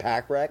I'm not a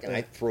pack rat and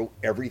I throw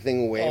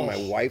everything away. Oh. My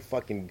wife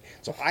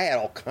so I had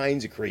all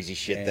kinds of crazy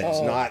shit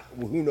that's not.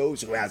 Who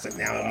knows who has it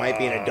now? It might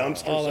be in a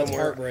dumpster Oh, that's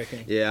somewhere.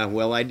 heartbreaking. Yeah,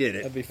 well, I did it.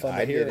 That'd be fun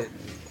to I hear. did it.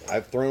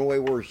 I've thrown away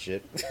worse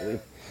shit.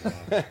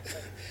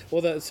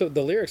 Well, so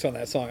the lyrics on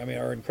that song, I mean,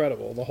 are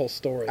incredible. The whole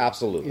story.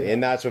 Absolutely. Yeah.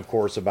 And that's, of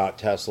course, about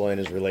Tesla and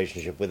his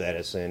relationship with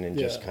Edison and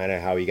just Yeah. kind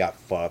of how he got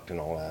fucked and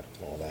all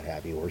that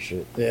happy horse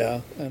shit. Yeah,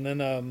 and then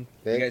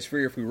You guys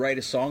figure if we write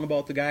a song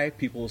about the guy,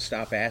 people will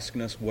stop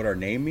asking us what our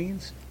name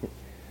means?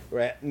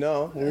 Right?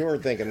 No, we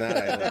weren't thinking that,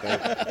 I don't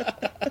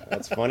think.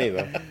 That's funny,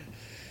 though.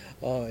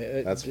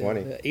 That's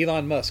funny.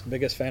 Elon Musk,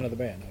 biggest fan of the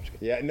band. No, I'm just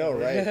kidding. Yeah, no,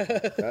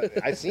 right.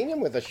 I seen him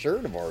with a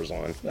shirt of ours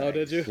on. Oh,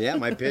 did you? Yeah,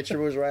 my picture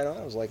was right on.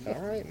 I was like, all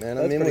right, man,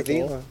 I'm That's in with pretty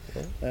cool. Elon.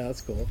 Yeah, Yeah, that's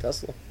cool.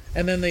 Tesla.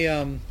 And then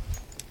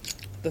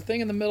the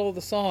thing in the middle of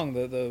the song,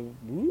 the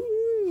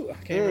woo, I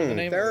can't remember the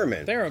name.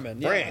 Theremin. Of it.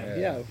 Theremin. Yeah. Frank.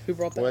 Yeah. Who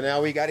brought that? Well,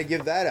 now we got to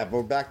give that up.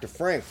 We're back to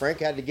Frank. Frank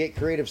had to get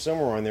creative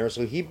somewhere on there,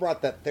 so he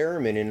brought that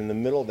theremin in the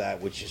middle of that,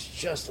 which is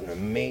just an It's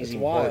amazing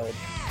wild. part.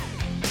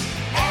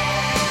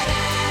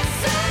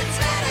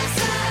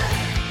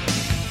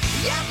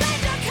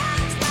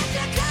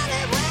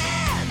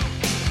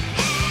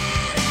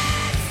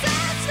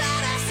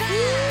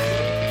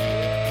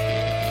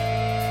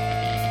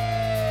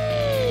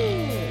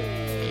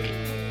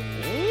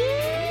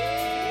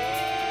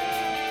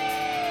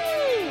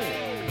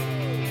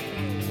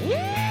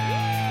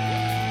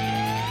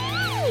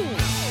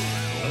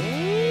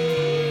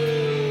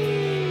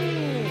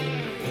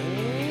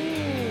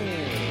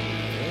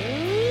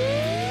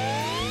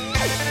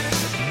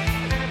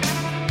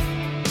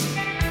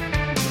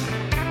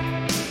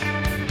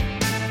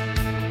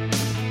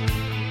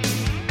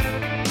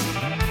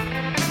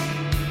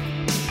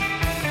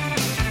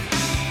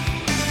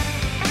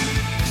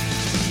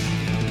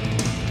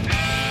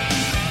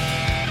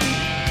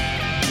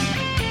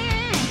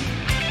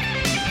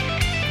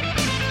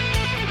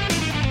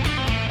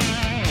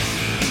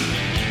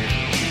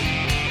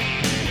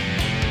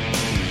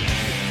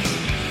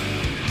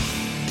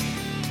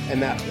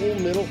 And that whole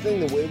middle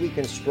thing, the way we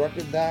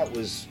constructed that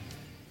was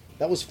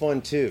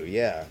fun too.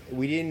 Yeah,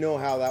 we didn't know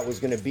how that was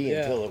going to be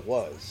Yeah. until it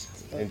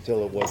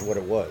was what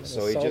it was.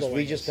 So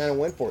we just soloing. kind of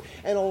went for it.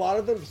 And a lot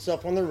of the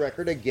stuff on the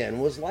record again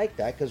was like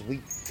that because we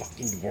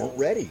fucking weren't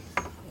ready.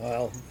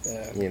 Well,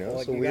 You know,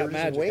 like so you we got were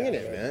just magic winging out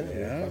it, of man.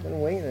 We Yeah. were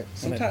fucking winging it.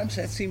 Sometimes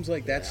that seems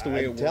like that's the way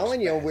it I'm works. telling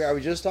you, best. I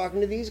was just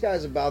talking to these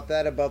guys about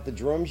that, about the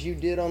drums you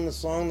did on the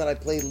song that I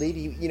played lead.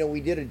 You know,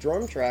 we did a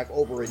drum track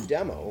over a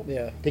demo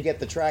Yeah. to get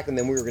the track, and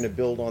then we were going to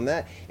build on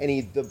that. And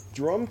the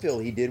drum fill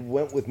he did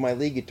went with my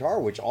lead guitar,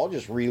 which I'll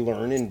just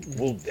relearn, and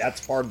that's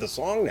part of the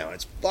song now.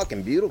 It's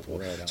fucking beautiful.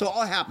 So it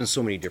all happens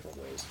so many different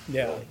ways.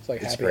 Yeah, it's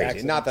like It's happy crazy.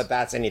 accidents. Not that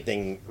that's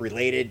anything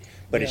related,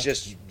 but it's Yeah.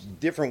 just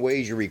different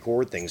ways you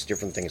record things,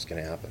 different things can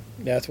happen.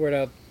 Yeah, it's weird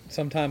how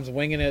sometimes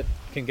winging it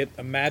can get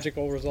a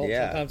magical result.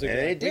 Yeah, Sometimes and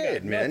it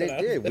did, man. It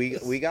did. We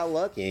We got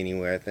lucky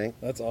anyway, I think.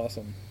 That's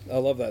awesome. I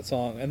love that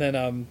song. And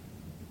then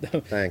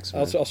Thanks,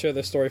 man. I'll share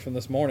this story from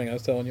this morning. I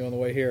was telling you on the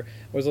way here.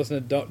 I was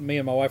listening to me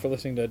and my wife were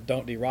listening to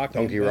Don't De-Rock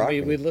Me. Don't De-Rock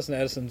Me. We'd listened to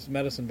Edison's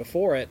Medicine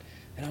before it,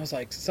 and I was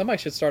like, somebody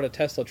should start a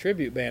Tesla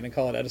tribute band and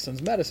call it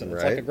Edison's Medicine. It's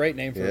like Right. a great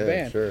name for Yeah, a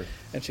band. sure.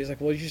 And she's like,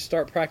 well, you should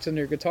start practicing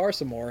your guitar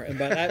some more. And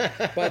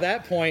by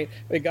that point,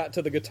 we got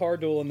to the guitar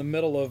duel in the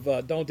middle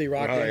of Don't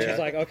De-Rock Me. Oh, And yeah. she's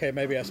like, okay,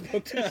 maybe I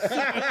spoke too soon.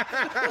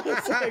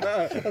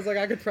 I was like,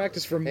 I could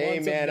practice for months. Hey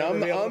and man, never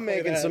be able to I'm play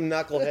making that. some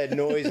knucklehead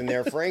noise in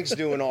there. Frank's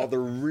doing all the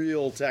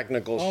real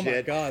technical Oh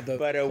shit. my god, the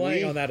but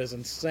playing on that is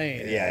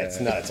insane. Yeah,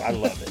 it's nuts. I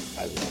love it.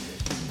 I love it.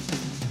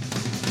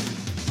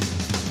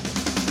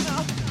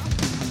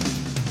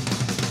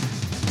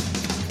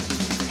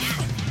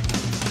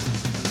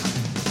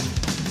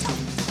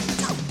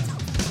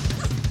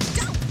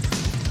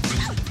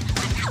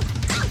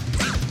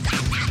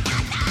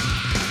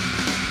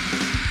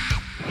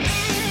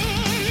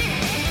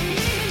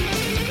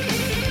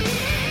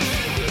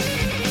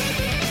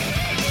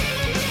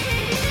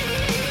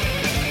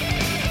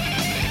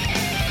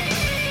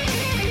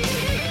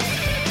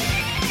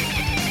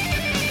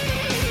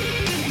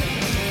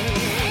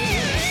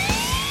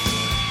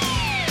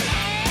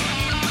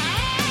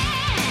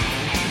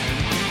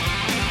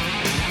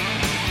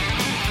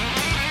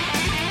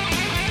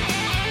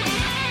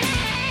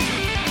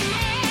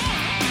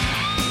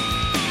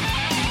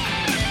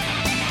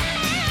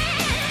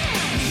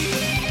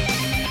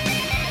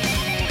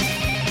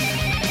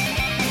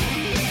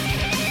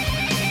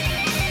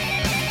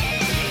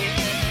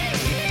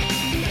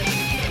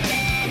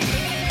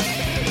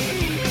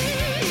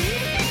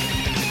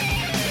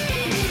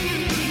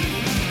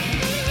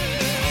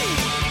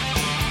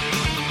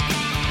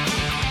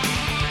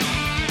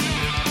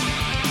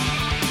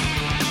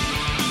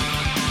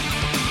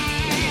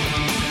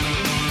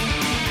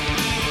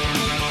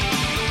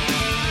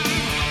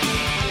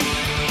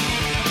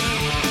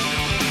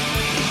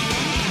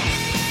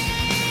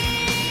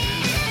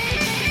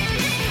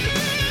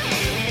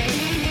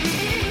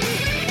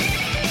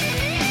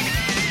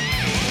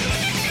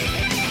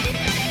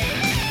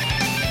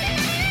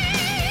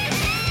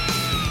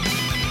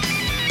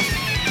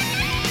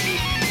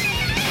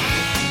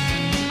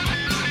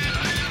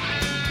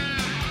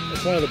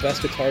 It's one of the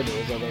best guitar duos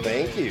I've ever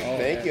Thank heard. you,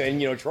 thank you.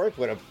 And Troy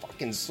put a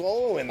fucking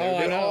solo in there, Oh,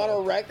 I dude, know. on a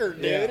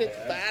record, dude. Yeah. It's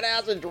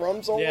badass and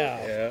drum solo.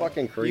 Yeah.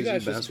 Fucking crazy. You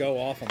guys just bastard. go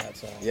off on that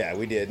song. Yeah,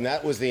 we did, and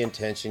that was the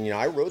intention.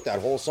 I wrote that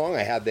whole song.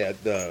 I had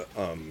the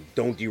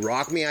 "Don't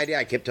De-Rock Me" idea.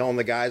 I kept telling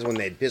the guys when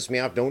they'd piss me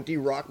off, "Don't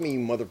de-rock me, you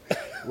mother,"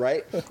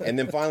 right? And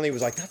then finally, it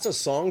was like, "That's a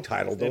song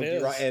title, don't It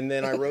de-rock." is. And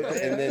then I wrote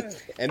it,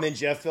 and then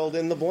Jeff filled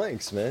in the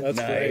blanks, man. That's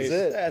great. That's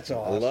it. That's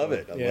I love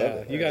it. I Yeah, love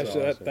it. you guys, That's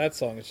that, awesome. that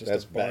song is just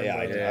That's a barn yeah,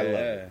 I burner. love Yeah.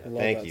 it. I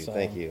love Thank that you, song.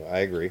 thank you. I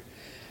agree.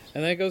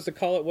 And then it goes to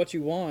Call It What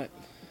You Want.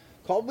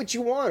 Call it what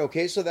you want,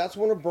 okay? So that's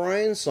one of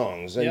Brian's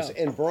songs. And, Yeah.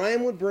 and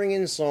Brian would bring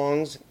in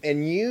songs,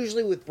 and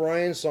usually with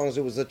Brian's songs,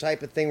 it was the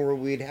type of thing where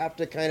we'd have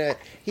to kind of,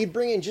 he'd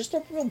bring in just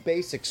a real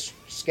basic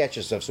sketch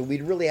of stuff. So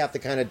we'd really have to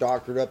kind of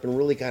doctor it up and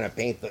really kind of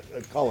paint the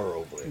color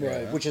over it.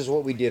 Right. Which is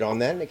what we did on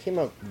that, and it came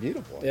out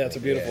beautiful. I Yeah, it's a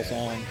think. beautiful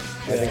song.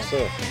 I think so.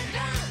 You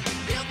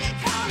can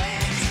call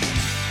it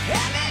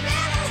heavy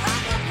metal,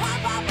 rock and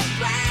pop up a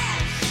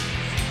crash.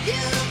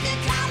 You can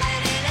call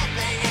it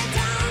anything, it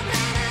don't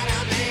matter to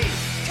me.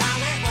 Call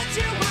it what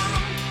you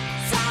want,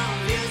 soul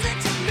music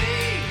to me.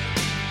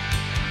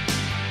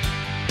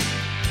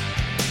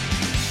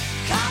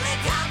 Call it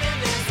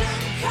communism,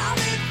 call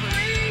it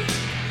free.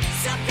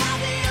 Some call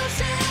the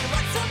ocean,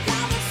 what some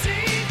call the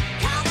sea.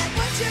 Call it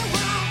what you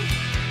want.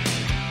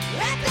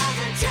 That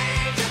doesn't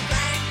change a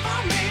thing for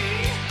me.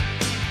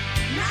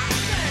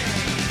 Nothing.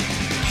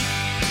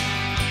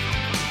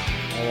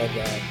 I love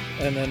that.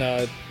 And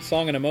then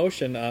Song and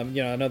Emotion, I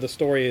know the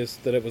story is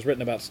that it was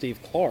written about Steve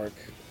Clark.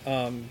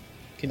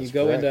 Can you That's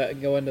go correct.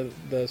 into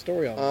the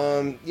story on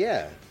that?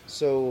 Yeah,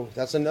 so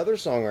that's another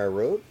song I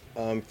wrote.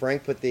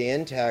 Frank put the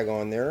end tag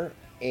on there,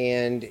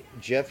 and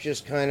Jeff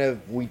just kind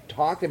of, we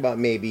talked about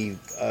maybe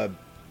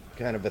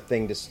kind of a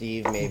thing to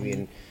Steve, maybe,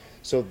 and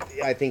so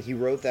I think he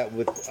wrote that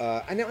with,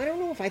 I don't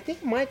know if, I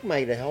think Mike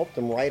might have helped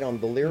him write on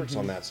the lyrics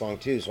on that song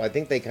too, so I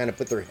think they kind of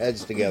put their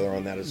heads together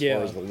on that as Yeah.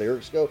 far as the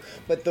lyrics go.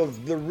 But the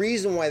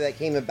reason why that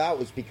came about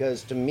was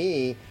because, to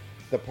me,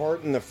 the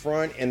part in the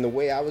front and the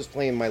way I was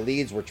playing my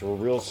leads, which were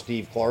real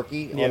Steve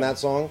Clarky Yeah. on that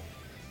song,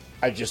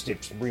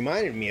 it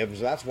reminded me of,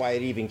 that's why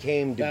it even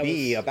came to That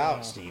be was-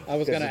 about Steve. I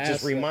was 'cause gonna it just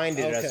ask that.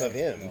 reminded us Okay. of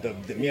him,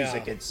 the Yeah.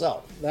 music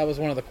itself. That was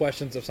one of the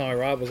questions of Song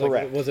Rob was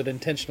Correct. like, was it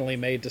intentionally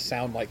made to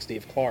sound like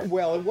Steve Clark?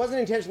 Well, it wasn't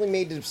intentionally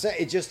made to say,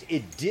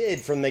 it did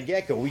from the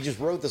get-go. We just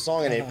wrote the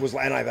song and it was,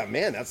 and I thought,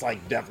 man, that's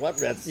like Def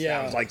Leppard, that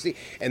Yeah. sounds like Steve.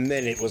 And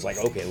then it was like,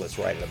 okay, let's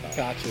write it about it.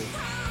 Gotcha.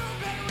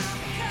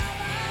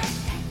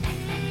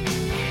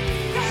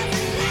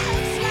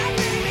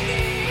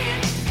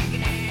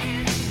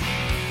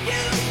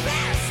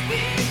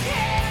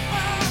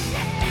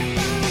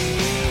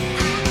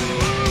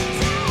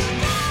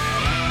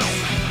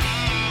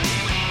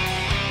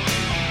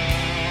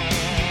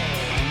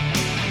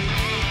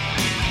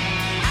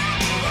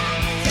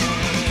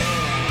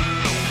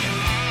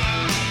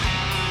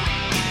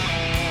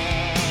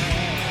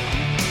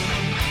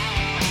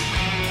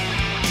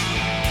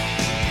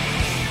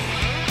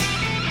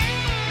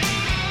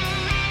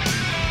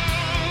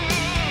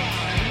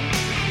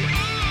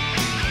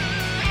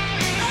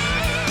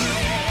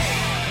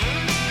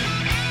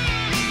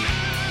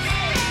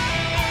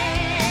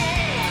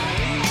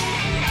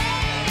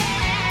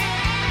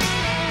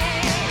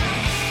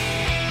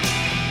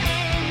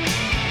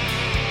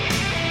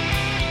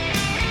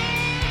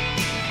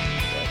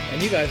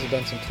 And you guys have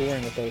done some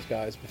touring with those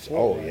guys before.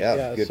 Oh, right?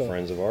 yeah, good so-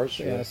 friends of ours.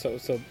 Sure. Yeah, so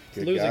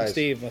Good losing guys.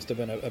 Steve must have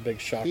been a big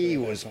shock. He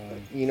at that was,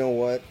 time. you know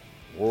what?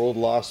 World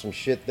lost some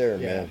shit there,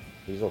 Yeah. man.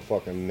 He's a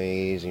fucking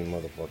amazing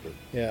motherfucker.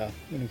 Yeah.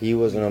 He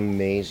was an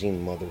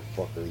amazing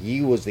motherfucker.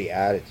 He was the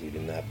attitude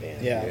in that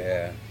band. Yeah.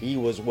 Yeah. He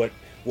was what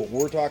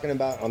we're talking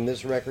about on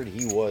this record,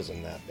 he was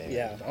in that band.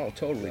 Yeah. Oh,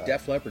 totally.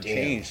 Def Leppard Damn.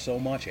 changed so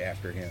much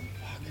after him.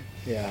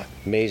 Yeah.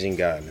 Amazing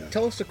guy, man.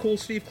 Tell us the cool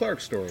Steve Clark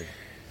story.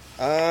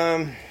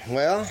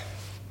 Well,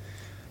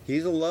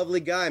 he's a lovely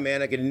guy,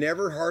 man. I could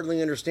never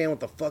hardly understand what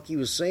the fuck he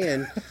was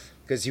saying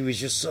because he was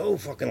just so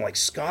fucking like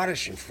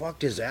Scottish and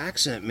fucked his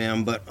accent,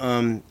 man. But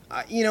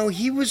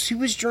he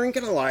was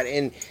drinking a lot,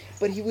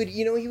 but he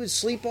would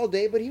sleep all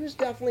day. But he was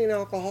definitely an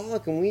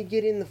alcoholic, and we'd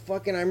get in the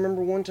fucking. I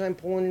remember one time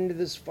pulling into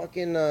this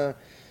fucking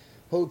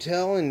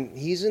hotel, and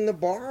he's in the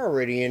bar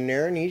already in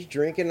there, and he's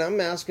drinking. I'm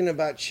asking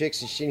about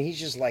chicks and shit. And he's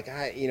just like,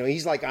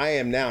 he's like I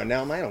am now.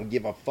 Now I don't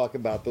give a fuck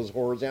about those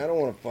whores. I don't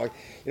want to fuck.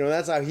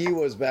 That's how he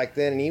was back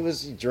then. And he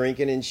was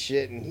drinking and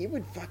shit, and he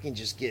would fucking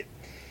just get.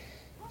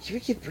 He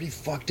would get pretty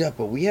fucked up,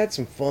 but we had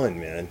some fun,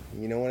 man.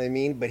 You know what I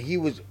mean? But he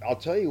was. I'll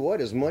tell you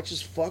what. As much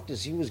as fucked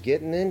as he was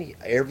getting in,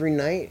 every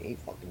night he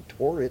fucking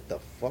tore it the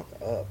fuck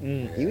up.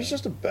 He was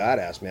just a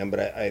badass, man. But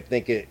I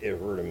think it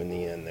hurt him in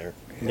the end there.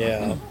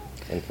 Yeah.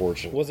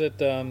 Unfortunately. Was it?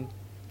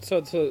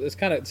 So it's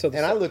kind of so.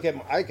 And I look at,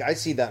 I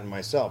see that in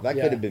myself. That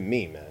Yeah. could have been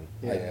me, man.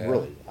 Yeah.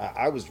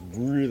 I was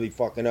really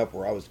fucking up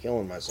where I was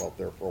killing myself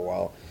there for a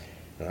while.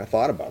 And I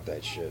thought about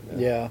that shit, man.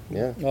 Yeah.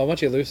 Yeah. Well,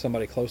 once you lose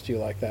somebody close to you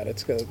like that,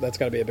 that's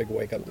got to be a big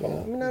wake up I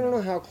call. mean, I don't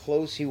know how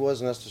close he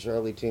was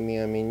necessarily to me.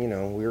 I mean,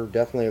 we were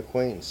definitely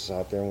acquaintances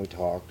out there and we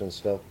talked and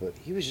stuff, but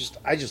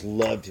I just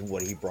loved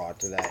what he brought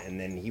to that. And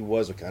then he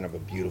was a kind of a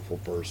beautiful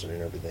person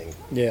and everything.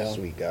 Yeah.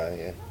 Sweet guy,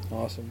 yeah.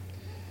 Awesome.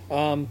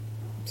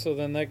 So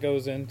then that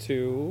goes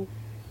into.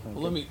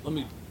 Well, let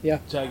me Yeah.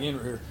 tag in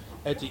here.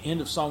 At the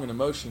end of Song and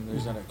Emotion,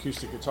 there's an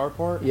acoustic guitar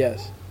part.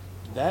 Yes.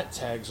 That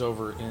tags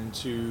over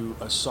into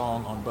a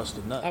song on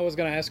Busted Nut. I was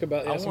going to ask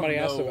about. I Yeah, wanna somebody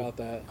asked know about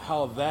that.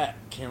 How that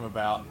came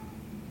about,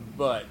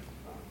 but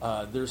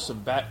there's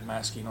some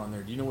backmasking on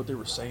there. Do you know what they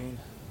were saying?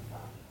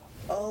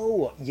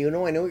 Oh, I know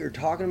what you're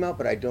talking about,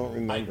 but I don't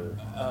remember.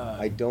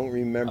 I don't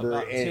remember.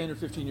 About 10 or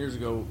 15 years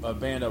ago, a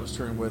band I was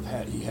touring with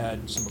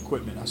had some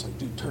equipment. I was like,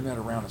 dude, turn that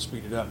around and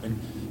speed it up.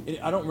 And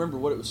I don't remember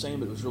what it was saying,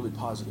 but it was really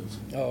positive.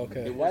 Oh,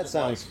 okay. It That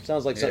sounds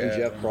like something Yeah.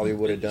 Jeff probably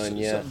would have done,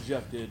 yeah. Something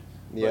Jeff did.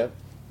 Yep.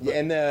 Yeah,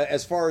 and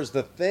as far as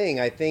the thing,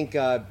 I think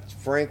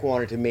Frank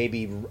wanted to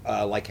maybe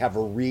have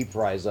a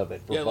reprise of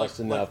it for Bust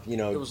Enough.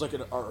 It was like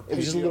an arpeggio. It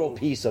was just a little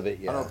piece of it,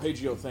 yeah. An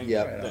arpeggio thing.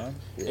 Yeah. that- Right on.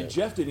 And Yeah.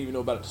 Jeff didn't even know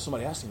about it until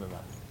somebody asked him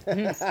about it.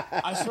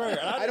 I swear.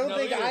 I don't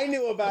think I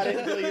knew about it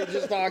until you were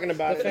just talking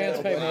about The it. fans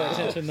pay more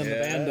attention than the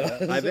band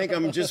does. I think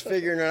I'm just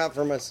figuring it out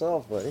for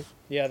myself, buddy.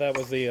 Yeah, that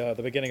was the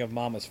beginning of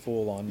Mama's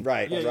Fool on.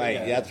 Right, Yeah, right.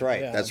 yeah, That's right.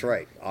 yeah. That's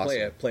right.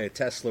 Awesome. Play a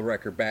Tesla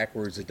record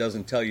backwards. It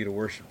doesn't tell you to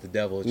worship the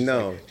devil. It's just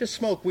No. like, just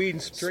smoke weed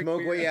and drink Smoke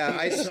beer. weed, yeah.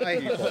 I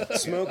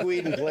smoke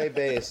weed and play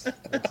bass.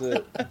 That's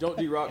it. Don't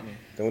de-rock me.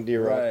 Don't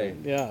de-rock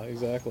Right. me. Yeah,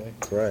 exactly.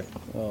 That's right.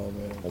 Oh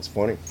man. That's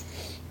funny.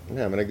 I'm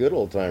having a good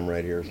old time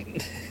right here.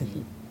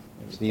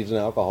 Steve's an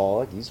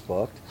alcoholic. He's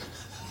fucked.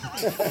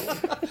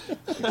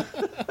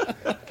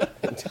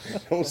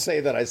 Don't say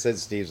that I said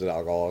Steve's an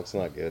alcoholic. It's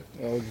not good.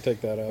 Oh, we can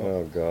take that out.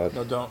 Oh, God.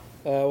 No, don't.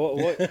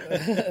 What?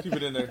 Keep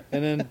it in there.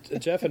 And then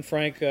Jeff and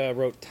Frank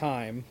wrote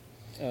 "Time."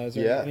 Is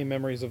there Yeah. any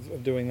memories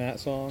of doing that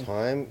song?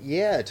 Time?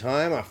 Yeah,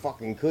 time. I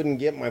fucking couldn't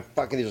get my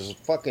fucking... There's this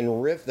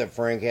fucking riff that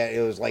Frank had.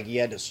 It was like you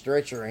had to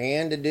stretch your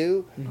hand to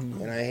do.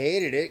 And I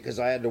hated it because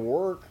I had to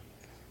work.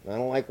 I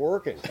don't like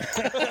working.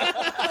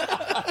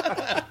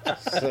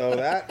 So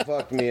that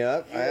fucked me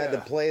up. I had to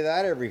play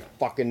that every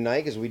fucking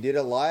night because we did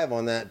it live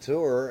on that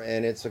tour,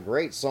 and it's a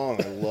great song.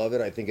 I love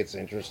it. I think it's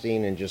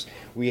interesting, and just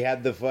we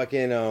had the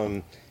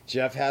fucking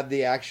Jeff had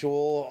the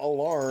actual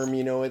alarm,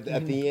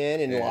 at the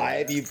end, and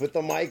live you put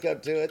the mic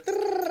up to it,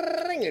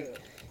 and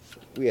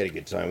we had a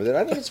good time with it.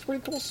 I think it's a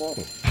pretty cool song.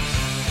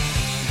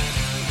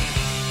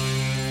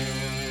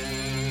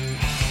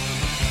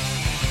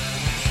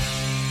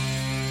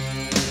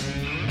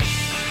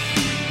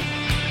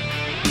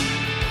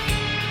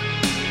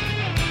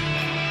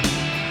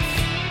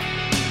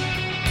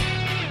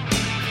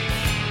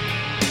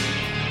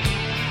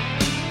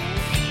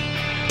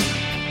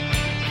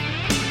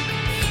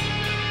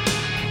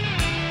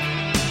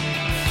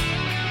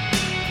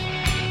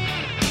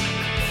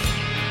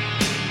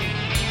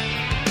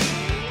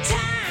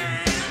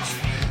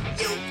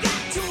 You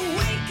got to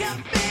wake up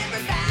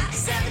everybody.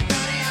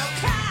 7:30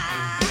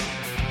 o'clock.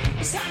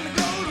 It's time to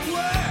go to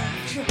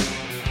work.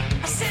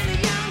 I send a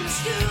young to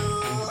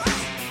school.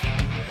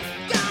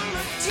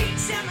 Gonna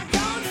teach them a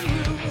golden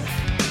rule.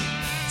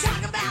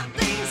 Talk about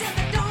things that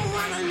they don't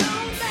want to know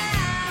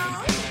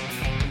about.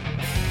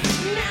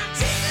 Now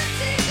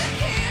teacher,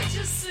 can't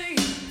you see?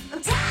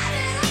 I'm tired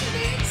and I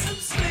need some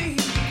sleep.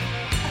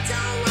 I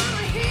don't want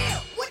to hear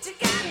what you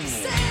got to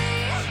say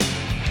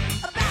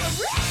about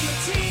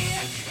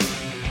arithmetic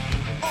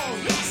or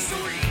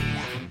history.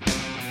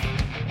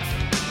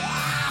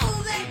 Oh,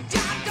 that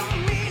job don't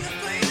mean a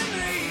thing to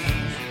me.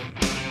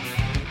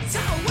 It's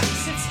all a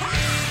waste of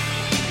time.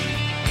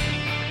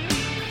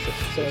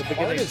 So at the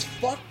Hard beginning, as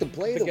fuck to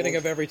play beginning the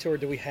of every tour,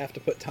 do we have to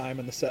put time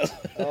in the set?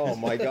 Oh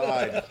my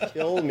God,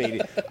 kill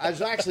me.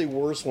 There's actually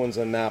worse ones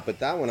than that, but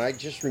that one I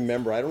just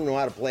remember. I don't know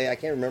how to play. I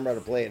can't remember how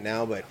to play it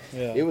now, but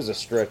Yeah. it was a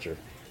stretcher.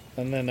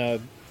 And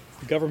then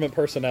government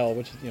personnel,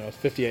 which is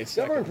 58 seconds.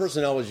 Government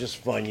personnel was just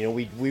fun.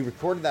 We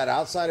recorded that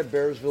outside of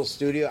Bearsville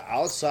Studio.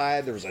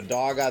 Outside, there was a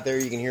dog out there.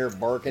 You can hear it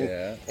barking,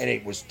 Yeah. and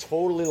it was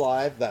totally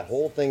live. That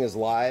whole thing is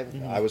live.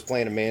 I was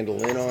playing a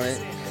mandolin on it.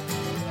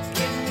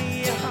 Give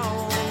me a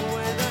home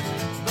where the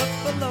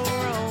buffalo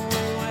roam,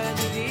 where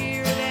the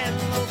deer and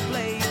antelope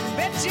play.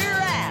 Bet your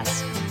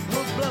ass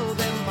we'll blow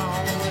them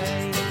all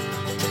away.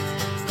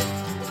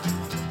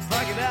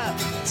 Fuck it up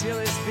till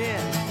it's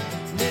been,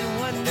 then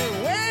wonder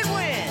where it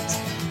went.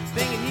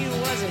 Thinking you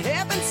was a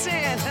heaven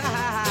sent. Ha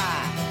ha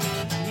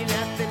ha. You're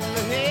nothing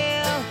but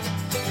hell.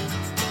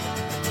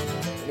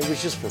 And it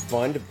was just for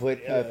fun to put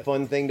a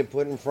fun thing to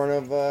put in front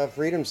of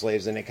freedom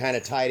slaves, and it kind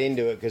of tied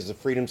into it because the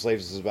freedom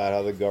slaves is about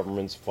how the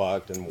government's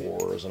fucked and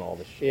wars and all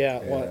this shit. Yeah,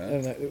 well,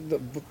 and a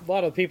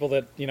lot of people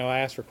that I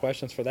asked for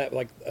questions for that,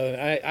 like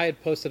I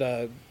had posted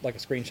a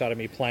screenshot of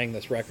me playing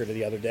this record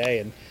the other day,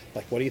 and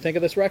like, what do you think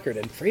of this record?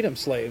 And Freedom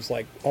Slaves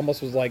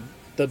almost was like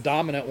the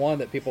dominant one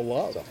that people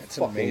love. It's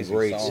an Fucking amazing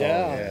great song. song.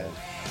 Yeah.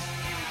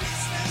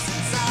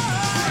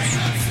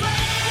 What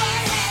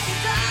have you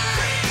done?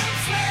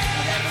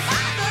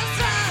 Everybody's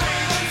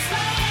done.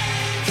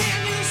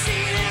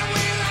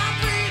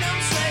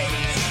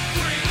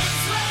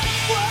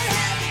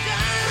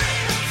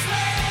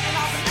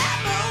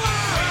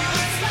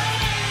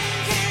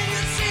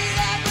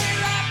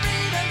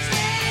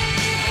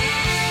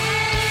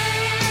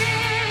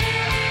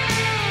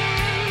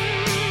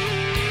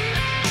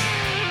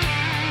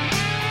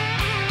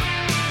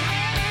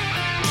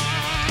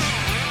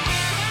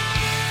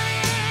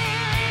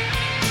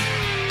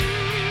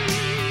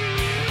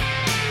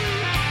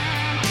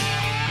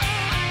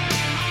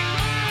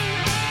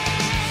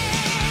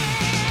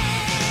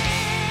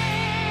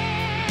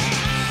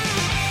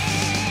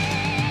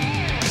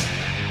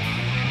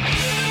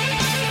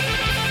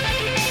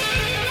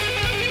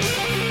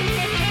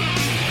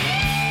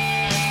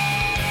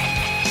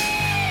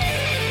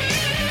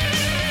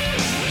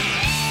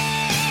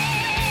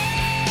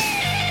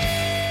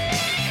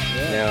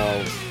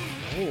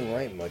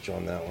 write much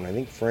on that one. I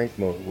think Frank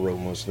wrote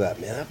most of that.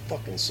 Man, that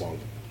fucking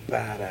song's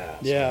badass.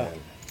 Yeah. Man.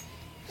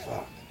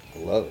 Fuck, I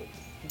love it.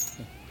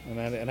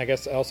 And I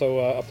guess also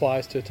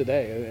applies to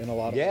today in a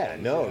lot of Yeah,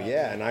 ways. no,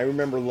 yeah. And I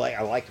remember,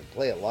 I like to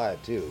play it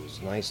live too. It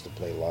was nice to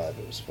play live.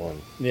 It was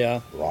fun.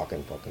 Yeah.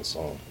 Rockin' fucking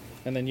song.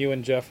 And then you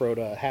and Jeff wrote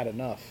Had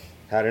Enough.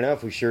 Had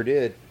enough. We sure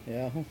did.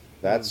 Yeah.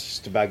 That's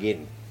just about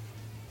getting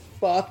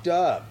fucked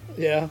up.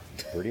 Yeah.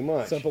 Pretty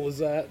much. Simple as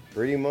that.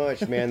 Pretty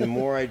much, man. The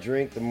more I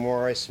drink, the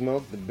more I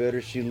smoke, the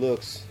better she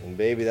looks. And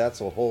baby,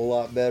 that's a whole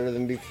lot better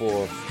than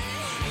before.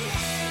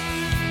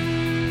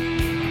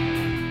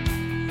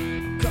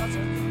 Cause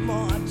the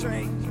more I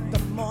drink, the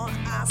more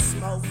I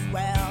smoke.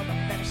 Well, the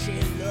better she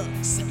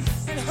looks.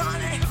 And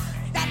honey,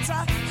 that's a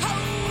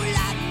whole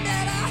lot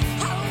better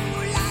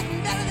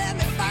than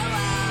before.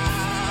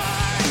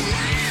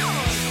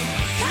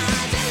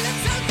 Cause you look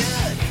so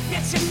good,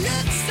 yes, you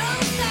look so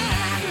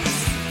nice.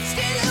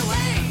 Steal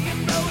away and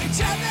blow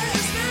each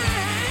other's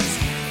minds.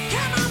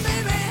 Come on,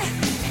 baby,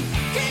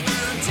 keep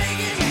on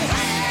taking me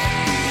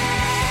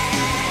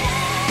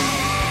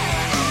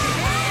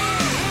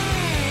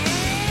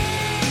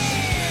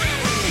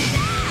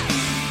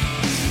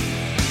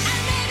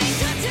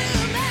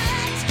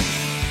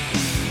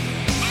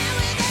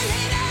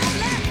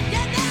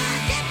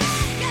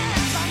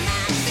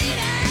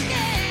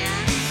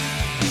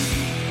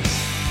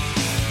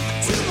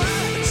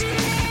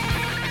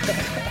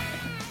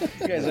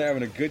You guys are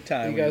having a good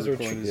time. You guys when were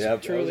recording this.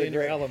 Yep, truly that was in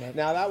your great. element.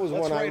 Now that was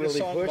Let's one I write a really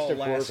song pushed, about of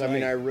course. last I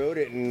mean, night. I wrote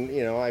it,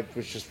 and I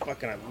was just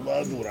fucking. I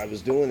loved what I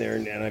was doing there,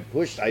 and I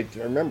pushed. I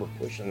remember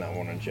pushing that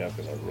one on Jeff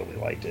because I really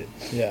liked it.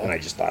 Yeah. And I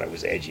just thought it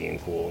was edgy and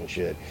cool and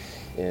shit.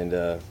 And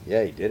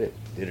yeah, he did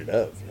it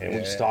up. And we're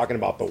just Yeah. talking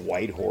about the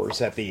white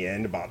horse at the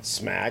end about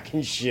Smack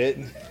and shit.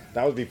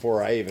 That was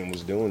before I even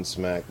was doing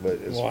Smack, but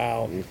it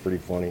was pretty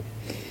funny.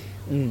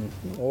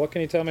 Well, what can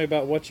you tell me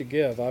about What You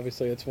Give?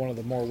 Obviously, it's one of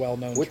the more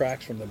well-known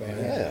tracks from the band.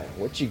 Yeah,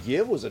 What You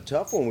Give was a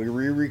tough one. We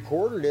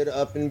re-recorded it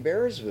up in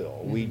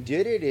Bearsville. We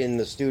did it in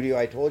the studio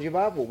I told you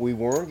about, but we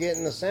weren't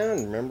getting the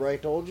sound. Remember I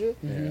told you?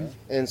 Yeah.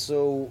 And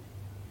so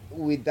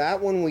that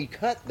one we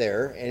cut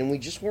there, and we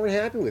just weren't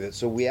happy with it.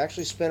 So we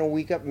actually spent a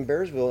week up in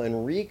Bearsville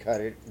and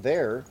recut it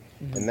there,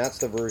 and that's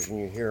the version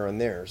you hear on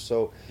there.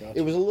 So it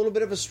was a little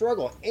bit of a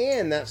struggle.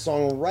 And that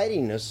song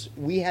writingness,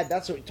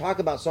 that's what talk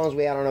about songs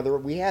we had on other.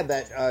 We had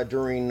that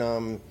during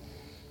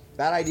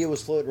that idea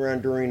was floating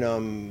around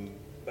during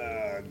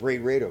Great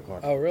Radio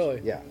Conference. Oh,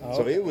 really? Yeah. Oh,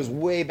 So okay. it was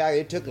way back.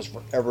 It took us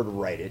forever to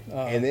write it,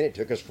 and then it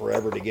took us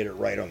forever to get it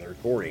right on the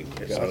recording.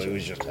 So it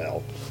was just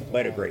hell.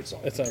 But a great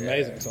song. It's an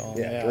amazing song.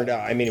 Yeah, Yeah. turned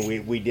out. I mean,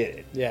 we did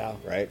it. Yeah.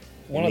 Right.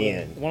 One in of the the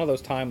end. one of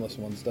those timeless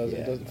ones. Does Yeah,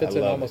 it? Fits I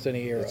in love almost it.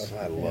 any era.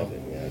 I love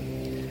it,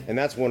 man. And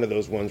that's one of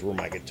those ones where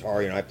my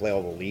guitar, I play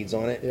all the leads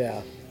on it.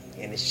 Yeah.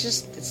 And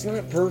it's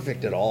not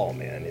perfect at all,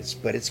 man.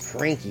 But it's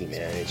cranky,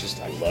 man.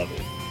 I love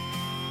it.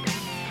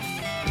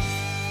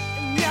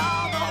 And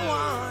you're the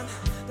one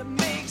that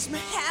makes me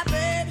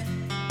happy.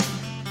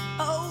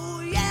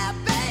 Oh yeah,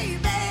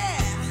 baby.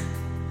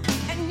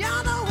 And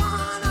you're the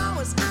one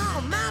always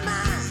on my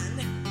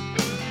mind.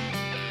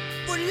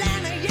 Well,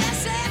 Lana,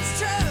 yes, it's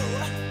true.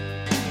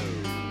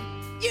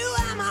 You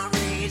are my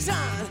reason,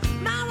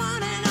 my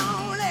one and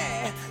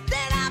only,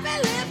 that I've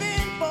been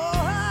living for.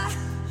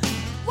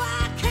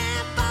 Why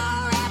can't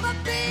forever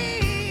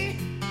be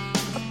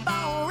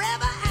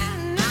forever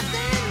and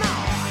nothing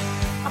more?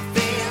 I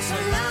feel so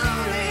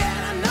lonely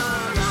and I know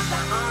I'm not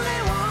the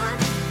only one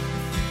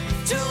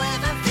to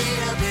ever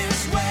feel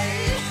this way.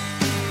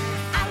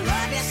 I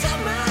love you so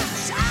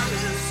much, I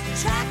lose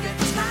track of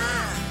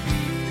time,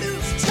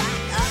 lose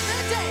track of the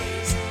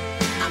days.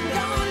 I'm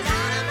going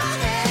out of my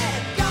head,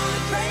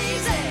 going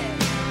crazy,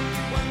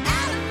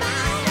 out of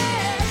my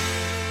head.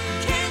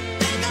 Can't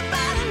think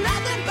about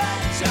nothing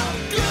but your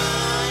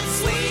good,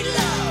 sweet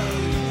love.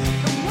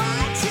 And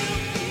what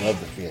you Love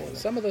the feeling.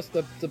 Some of this,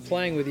 the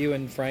playing with you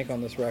and Frank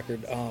on this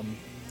record.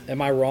 Am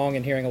I wrong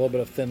in hearing a little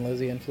bit of Thin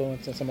Lizzy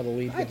influence in some of the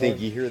lead? I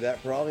think you hear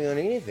that probably on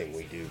anything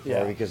we do,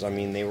 Yeah. because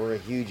they were a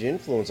huge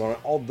influence on it.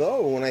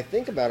 Although when I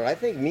think about it, I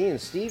think me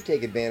and Steve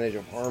take advantage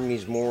of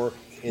harmonies more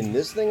in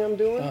this thing I'm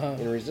doing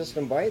in Resist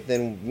and Bite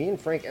than me and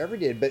Frank ever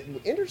did. But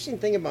the interesting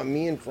thing about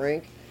me and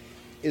Frank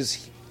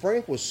is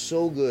Frank was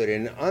so good,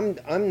 and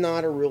I'm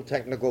not a real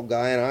technical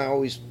guy, and I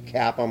always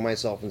cap on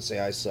myself and say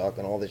I suck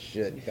and all this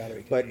shit. gotta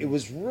be But it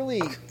was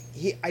really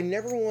I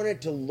never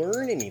wanted to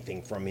learn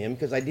anything from him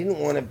because I didn't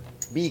want to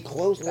be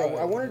close. I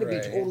wanted to be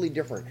right. totally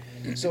different.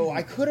 So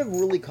I could have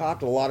really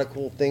copped a lot of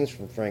cool things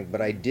from Frank,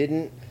 but I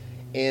didn't.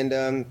 And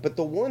but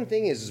the one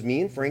thing is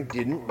me and Frank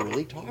didn't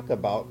really talk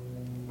about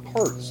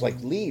parts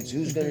like leads.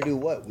 Who's going to do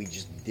what? We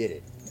just did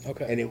it.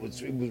 Okay. And it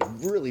was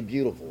really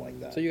beautiful like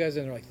that. So you guys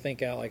didn't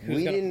think out who's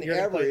We gonna, didn't you're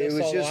gonna ever. play It this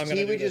was solo, just I'm gonna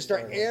he do would this just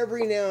start solo.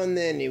 every now and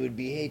then. It would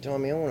be, hey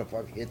Tommy, I want to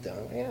fucking hit that.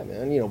 Yeah,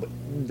 man. But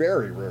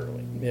very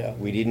rarely. Yeah.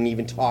 We didn't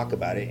even talk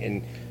about it,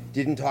 and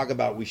didn't talk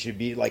about we should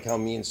be like how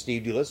me and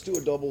Steve do. Let's do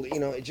a double.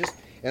 It just.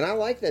 And I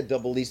like that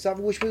double lead stuff.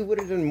 I wish we would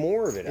have done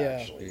more of it Yeah.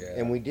 actually, Yeah.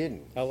 and we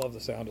didn't. I love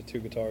the sound of two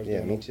guitars. Yeah,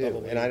 doing me a too. double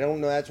And lead. I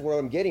don't know. That's what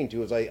I'm getting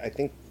to. Is I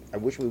think I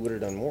wish we would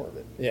have done more of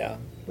it Yeah.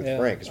 with Yeah.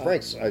 Frank. Because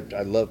Frank's,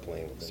 I love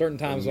playing with him. Certain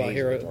times when I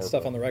hear Amazing guitar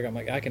stuff player. on the record, I'm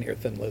like, I can hear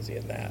Thin Lizzy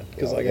in that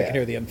because Oh, like I yeah. can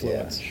hear the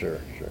influence. Yeah, sure.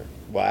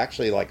 Well,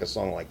 actually, like a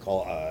song like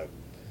Call It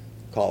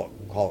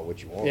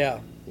What You Want. Yeah.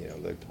 You know,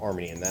 the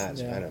harmony in that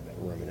is Yeah. kind of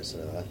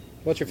reminiscent of that.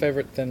 What's your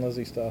favorite Thin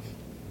Lizzy stuff?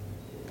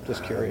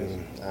 Just curious.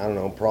 I don't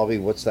know. Probably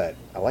what's that?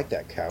 I like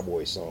that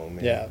cowboy song,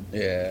 man. Yeah.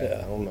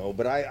 Yeah. I don't know,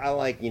 but I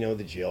like the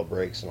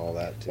jailbreaks and all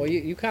that too. Well,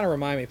 you kind of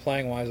remind me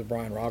playing wise of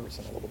Brian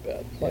Robertson a little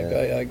bit, like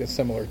Yeah. like a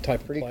similar type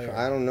of player.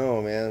 I don't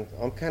know, man.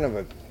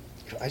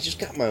 I just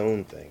got my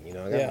own thing, you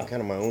know. I got Yeah.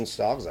 kind of my own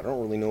style because I don't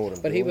really know what I'm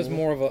doing. But he was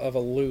more of a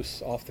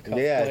loose, off the cuff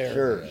Yeah, player.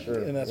 sure.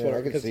 And that's Yeah, what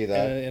I could 'cause- see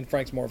that. And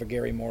Frank's more of a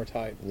Gary Moore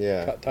type.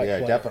 Yeah, type yeah,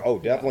 player. definitely. Oh,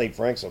 definitely.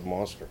 Frank's a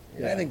monster.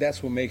 And I think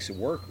that's what makes it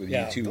work with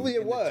Yeah. you two. Well, it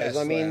in the was. I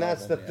Tesla mean,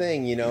 that's the album,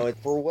 thing, you know.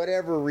 For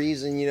whatever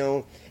reason, you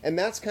know, and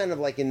that's kind of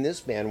like in this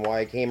band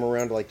why I came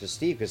around to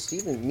Steve, because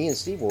me and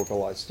Steve work a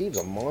lot. Steve's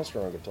a monster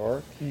on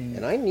guitar,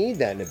 and I need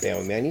that in a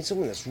band, man. I need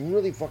someone that's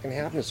really fucking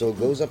happening, so it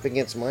goes up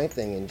against my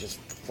thing and just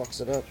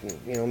fucks it up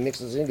and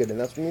mixes in good. And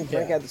that's when me and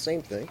Frank Yeah. had the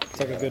same thing. It's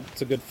like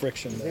it's a good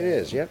friction. It There.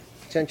 is, yep.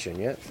 Tension,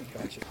 yep.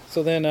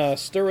 So then,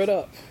 Stir It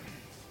Up.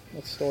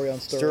 What's the story on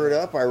Stir It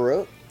Up, I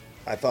wrote.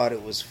 I thought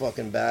it was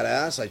fucking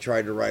badass. I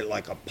tried to write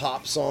like a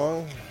pop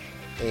song,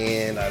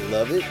 and I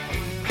love it.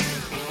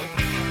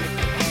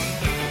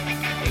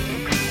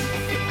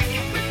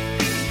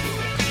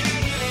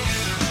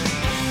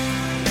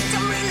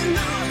 Don't really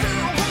know how I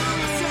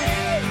wanna say,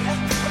 but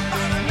I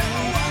know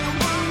what I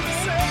wanna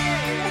say.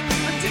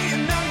 But do you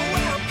know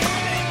where I'm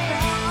coming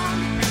from?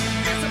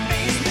 It's a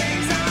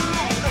bass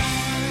on,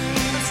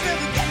 but still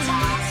the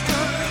guitar's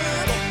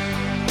strung.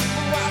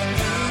 While the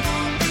piano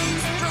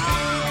beats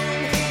strong,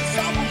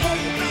 so the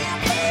whole band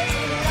plays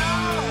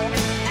along,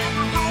 and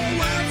the whole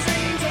world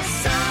sings a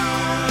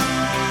song.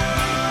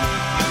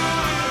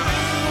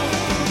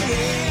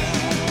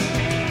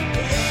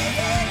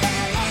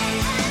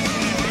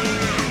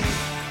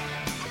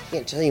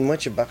 Can't tell you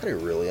much about it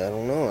really. I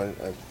don't know.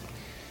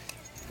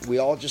 We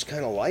all just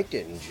kind of liked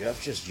it, and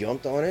Jeff just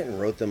jumped on it and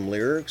wrote them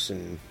lyrics.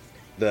 And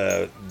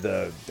the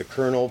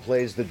Colonel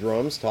plays the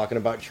drums, talking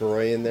about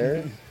Troy in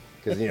there,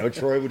 because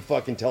Troy would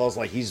fucking tell us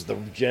like he's the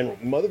general.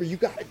 Mother, you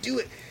gotta do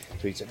it.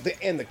 So he said,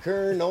 and the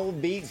Colonel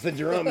beats the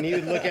drum, and he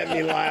would look at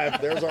me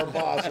laugh. There's our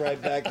boss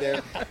right back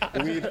there.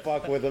 We'd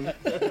fuck with him.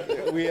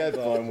 We had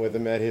fun with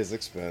him at his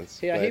expense.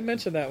 Yeah, he But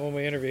mentioned that when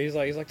we interviewed. He's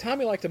like,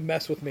 Tommy liked to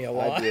mess with me a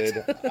lot. I did.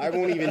 I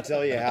won't even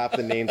tell you half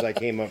the names I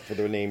came up for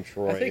the name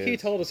Troy. I think he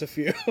is. told us a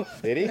few.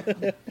 Did he?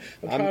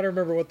 I'm trying to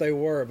remember what they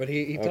were, but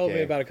he told me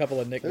Okay. about a couple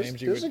of nicknames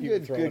There's a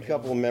good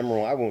couple of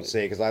memorable. I won't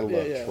say because I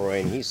love yeah. Troy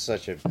and he's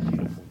such a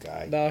beautiful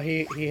guy. No,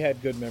 he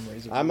had good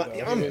memories. Of I'm you,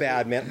 though. I'm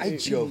bad, man. I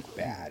joke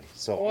bad,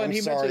 so Well, and I'm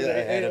he sorry mentioned that-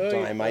 ahead of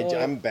time. well,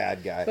 I'm a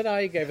bad guy. But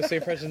he gave us the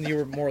impression you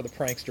were more the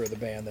prankster of the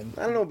band than.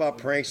 I don't know about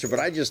prankster, but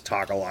I just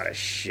talk a lot of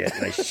shit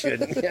and I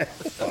shouldn't.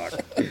 Fuck.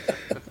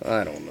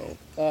 I don't know.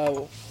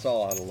 It's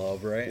all out of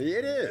love, right?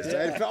 It is.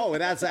 Oh,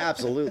 that's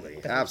absolutely.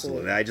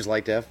 I just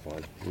like to have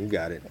fun. You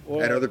got it.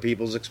 Well, At other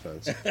people's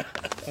expense.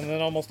 And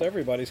then almost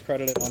everybody's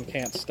credited on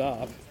Can't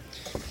Stop.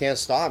 Can't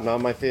stop.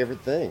 Not my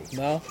favorite thing.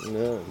 No?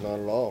 No, not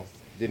at all.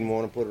 Didn't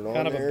want to put it on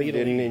Kind of a there. Beatle-y-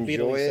 Didn't enjoy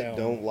Beatle-y it. sound.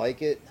 Don't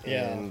like it.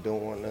 Yeah. And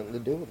don't want nothing to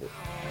do with it.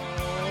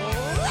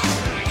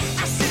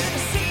 I should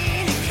have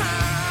seen it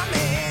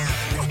coming.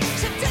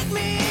 Should take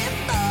me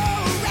for a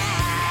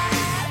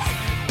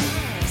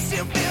ride.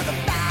 Still feel the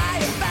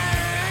fire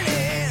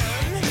burning.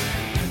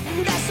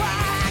 That's why I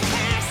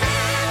can't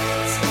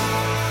stop.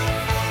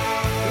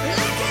 I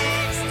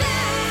can't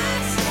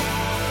stop.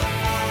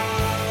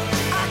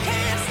 I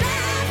can't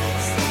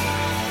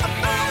stop. I'm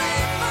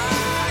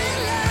falling in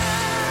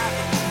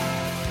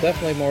love.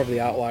 Definitely more of the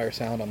outlier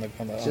sound on the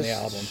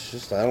album.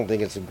 Just, I don't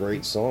think it's a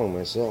great song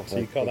myself. So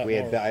you I call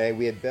think that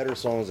we had better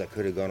songs that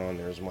could have gone on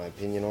there. Is my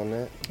opinion on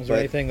that. Was there But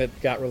anything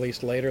that got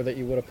released later that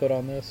you would have put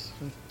on this?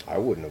 I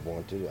wouldn't have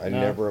wanted to. I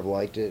No? never have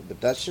liked it. But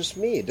that's just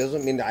me. It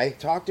doesn't mean I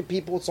talk to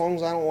people with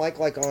songs I don't like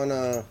on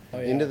Oh, yeah.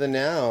 Into the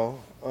Now.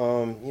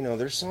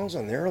 There's songs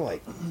on there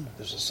like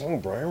there's a song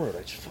Brian wrote.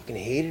 I just fucking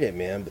hated it,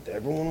 man. But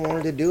everyone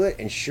wanted to do it,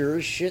 and sure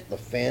as shit, the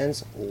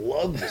fans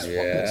love this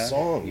Yeah. fucking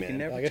song, You man. can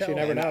never I guess you tell.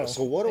 never know.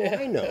 So what do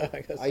I know?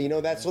 I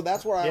guess-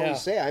 That's what I Yeah.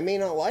 always say. I may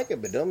not like it,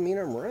 but doesn't mean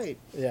I'm right.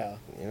 Yeah.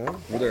 You know?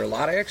 Were there a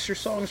lot of extra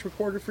songs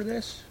recorded for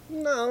this?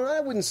 No, I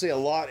wouldn't say a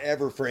lot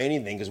ever for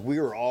anything because we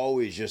were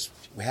always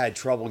we had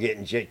trouble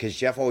getting because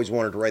Jeff always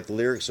wanted to write the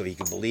lyrics so he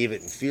could believe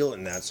it and feel it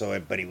and that.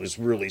 But he was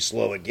really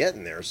slow at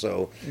getting there.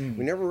 So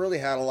we never really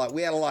had a lot.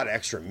 We had a lot of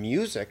extra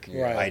music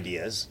Right.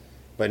 ideas,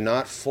 but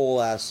not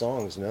full ass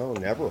songs. No,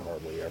 never,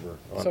 hardly ever.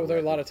 So there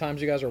are a lot of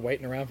times you guys are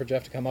waiting around for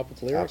Jeff to come up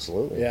with lyrics?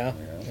 Absolutely. Yeah.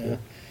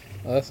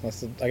 Well,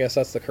 I guess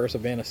that's the curse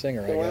of being a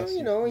singer, I Well, guess.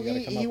 you know, gotta come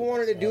up he with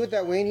wanted to stuff. do it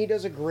that way, and he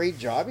does a great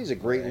job. He's a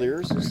great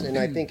lyricist, and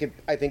I think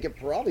it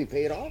probably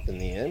paid off in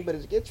the end. But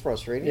it gets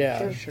frustrating. Yeah.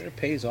 Sure. Sure, it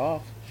pays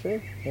off.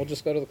 Sure. We'll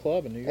just go to the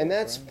club in New York. And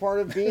that's right? part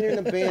of being in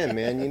a band,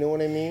 man. You know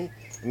what I mean?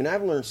 I mean,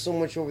 I've learned so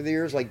much over the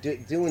years, like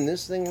doing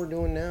this thing we're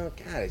doing now.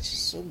 God, it's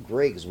just so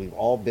great because we've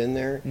all been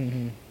there,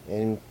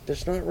 and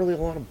there's not really a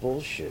lot of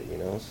bullshit, you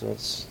know. So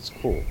it's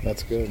cool.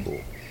 That's good. It's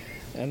cool.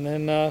 And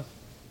then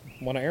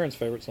one of Aaron's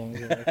favorite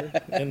songs on the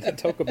record, and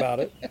Talk About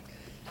It.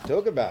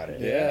 Talk About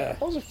It. Yeah.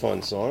 That was a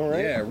fun song,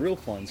 right? Yeah, real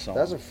fun song.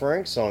 That's a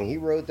Frank song. He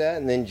wrote that,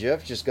 and then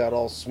Jeff just got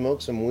all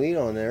smoke some weed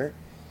on there.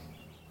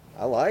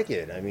 I like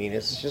it. I mean,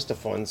 it's just a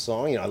fun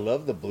song. You know, I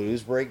love the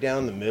blues breakdown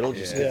in the middle.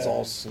 Just gets Yeah.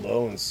 all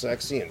slow and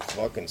sexy and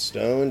fucking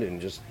stoned, and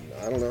just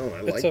I don't know.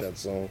 I like that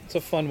song. It's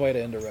a fun way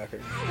to end a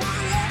record.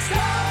 Let's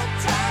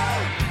talk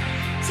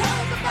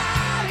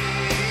about it.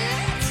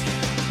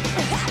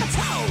 Have a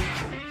talk.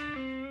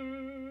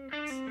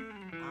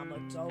 I'm a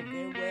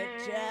talking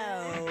with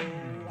Joe.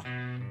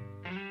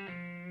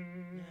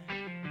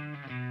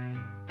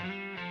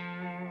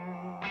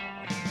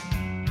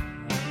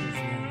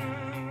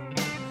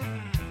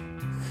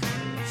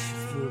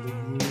 Feel the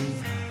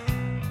groove.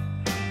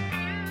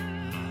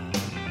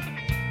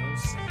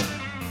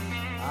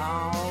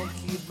 I'll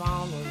keep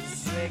on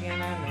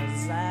zigging and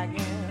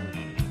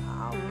zagging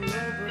all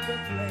over the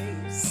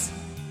place,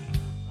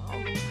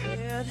 on the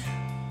bed,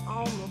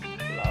 on the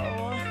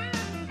floor.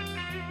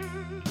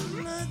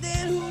 But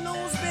then who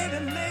knows,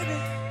 baby, maybe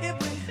if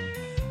we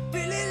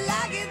really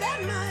like it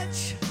that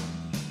much,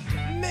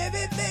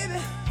 maybe, baby,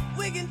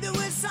 we can do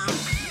it some more.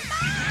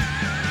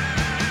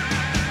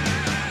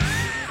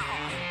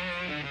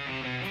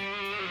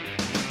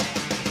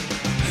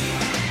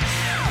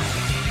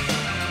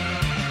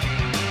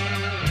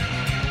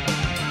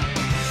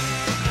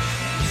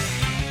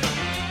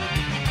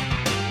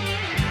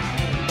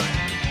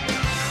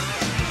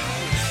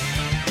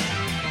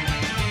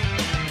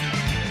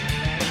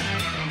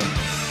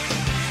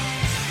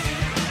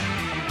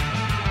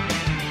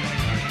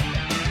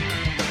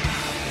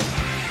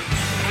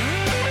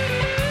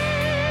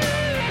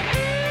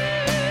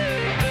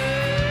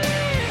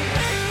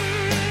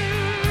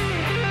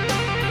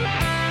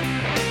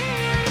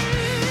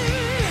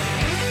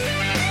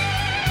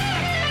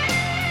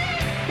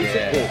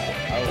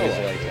 Yeah, I always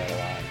like that a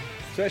lot.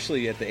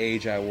 Especially at the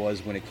age I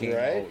was when it came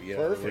Right? out. You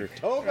know, Perfect.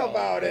 Talk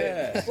about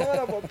it. yeah. Son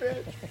of a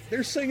bitch.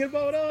 They're singing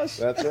about us.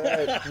 That's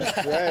right.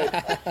 That's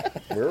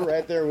right. We're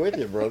right there with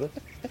you, brother.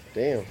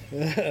 Damn.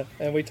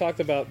 And we talked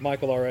about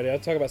Michael already. I'll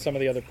talk about some of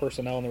the other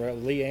personnel in the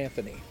record. Lee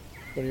Anthony.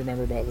 What do you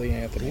remember about Lee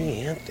Anthony? Lee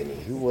Anthony.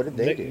 What did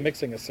they do?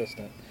 Mixing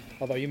assistant.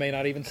 Although you may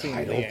not even see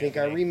I Lee don't think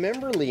I Anthony.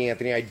 remember Lee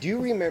Anthony. I do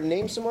remember.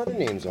 Name some other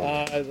names on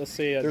it. Let's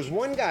see. There's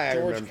one guy I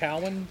George remember.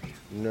 Cowan.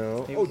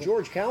 No. He Oh, was a-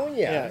 George Cowan?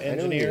 Yeah. Yeah, I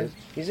know who he engineer. is.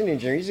 He's an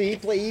engineer.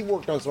 He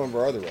worked on some of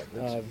our other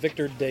records.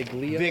 Victor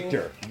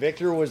Deglio.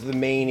 Victor was the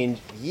main.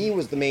 He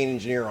was the main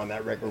engineer on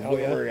that record Oh, when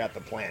yeah? we were at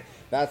the plant.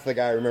 That's the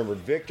guy I remember.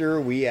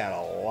 Victor. We had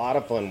a lot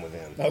of fun with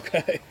him.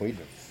 Okay. We'd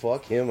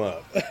fuck him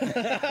up.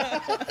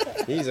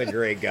 He's a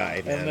great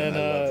guy, man. And then, I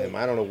love him.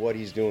 I don't know what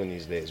he's doing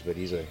these days, but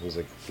he's a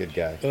good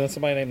guy. And then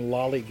somebody named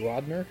Lolly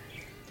Grodner.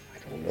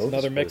 I don't know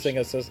Another this mixing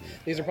person. assistant.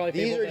 These are probably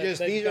These people are that just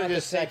they got the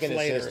tapes second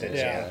later. assistants.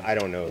 Yeah. I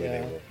don't know who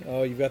Yeah. they were.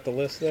 Oh, you've got the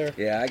list there.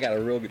 Yeah, I got a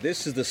real good.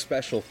 This is the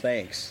special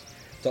thanks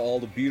to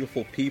all the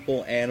beautiful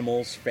people,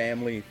 animals,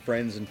 family,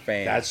 friends, and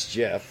fans. That's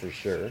Jeff for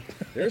sure.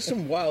 There's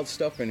some wild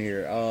stuff in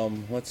here.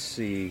 Let's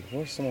see.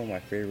 What are some of my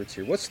favorites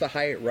here? What's the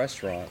Hyatt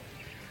restaurant?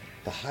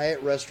 The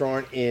Hyatt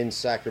restaurant in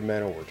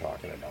Sacramento we're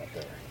talking about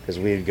there. Because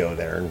we'd go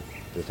there, and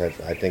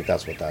I think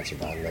that's what that's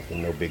about.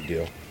 Nothing, no big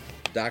deal.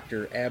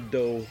 Dr.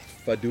 Abdo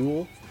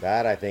Fadul.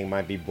 That, I think,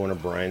 might be one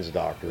of Brian's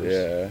doctors.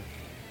 Yeah.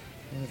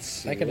 Let's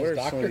see. Thinking his Where's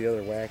some doctor? of the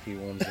other wacky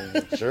ones? In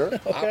here?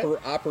 Sure.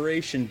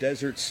 Operation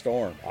Desert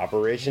Storm.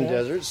 Operation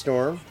Desert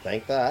Storm.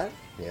 Thank that.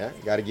 Yeah,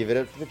 got to give it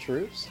up for the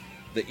troops.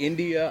 The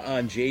India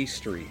on J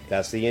Street.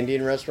 That's the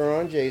Indian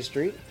restaurant on J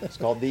Street. It's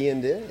called The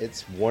India.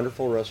 It's a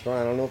wonderful restaurant.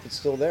 I don't know if it's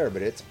still there,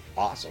 but it's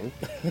awesome.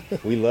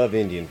 We love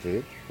Indian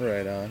food.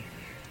 Right on.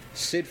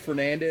 Sid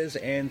Fernandez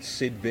and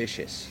Sid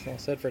Vicious. Well,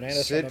 Sid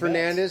Fernandez. Sid from the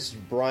Mets. Fernandez,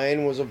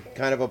 Brian was a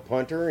kind of a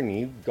punter, and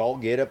he'd all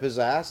get up his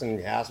ass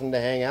and ask him to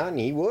hang out, and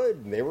he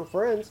would. They were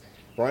friends.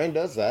 Brian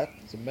does that.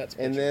 It's a Mets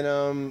And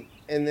pitcher.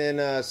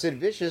 then Sid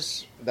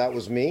Vicious, that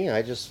was me.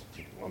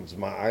 Was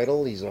my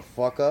idol. He's a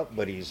fuck up,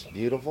 but he's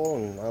beautiful,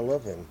 and I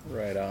love him.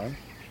 Right on.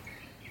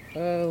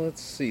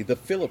 Let's see. The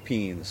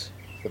Philippines.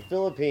 The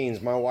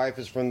Philippines. My wife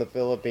is from the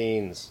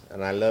Philippines,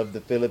 and I love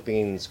the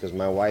Philippines because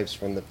my wife's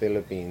from the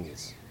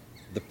Philippines.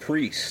 The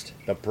Priest.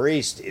 The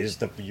priest is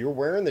the. You're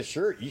wearing the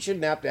shirt. You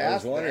shouldn't have to I was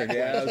ask. wondering. that.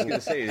 Yeah, I was going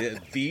to say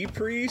the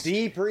Priest.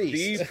 The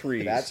priest. The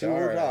Priest. That's who we're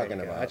All right,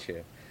 talking about.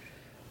 Gotcha.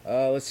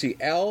 Let's see.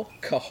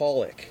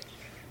 Alcoholic.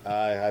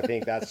 I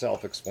think that's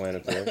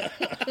self-explanatory.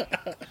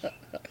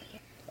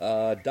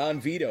 Don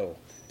Vito.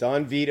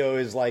 Don Vito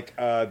is like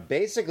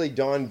basically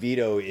Don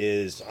Vito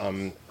is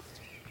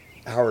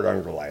Howard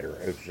Ungerleider.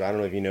 I don't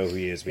know if you know who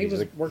he is, but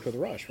He worked with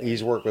Rush, right?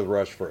 he's worked with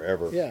Rush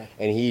forever. Yeah.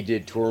 And he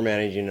did tour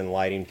managing and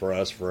lighting for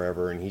us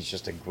forever, and he's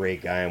just a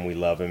great guy, and we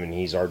love him, and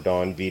he's our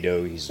Don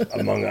Vito. He's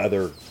among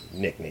other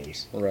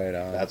nicknames. Right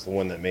on. That's the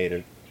one that made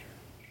it.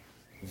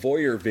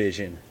 Voyeur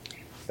Vision.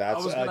 I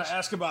was going to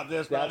ask about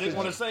this, but I didn't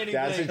want to say anything.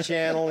 That's a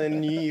channel in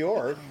New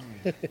York.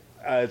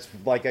 It's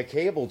like a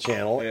cable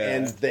channel, Yeah.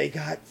 and they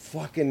got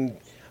fucking.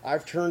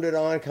 I've turned it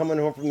on, coming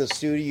home from the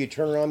studio, you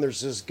turn it on,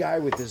 there's this guy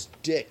with this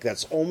dick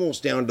that's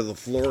almost down to the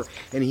floor,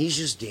 and he's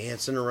just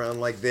dancing around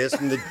like this,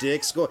 and the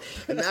dick's going,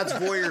 and that's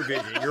voyeur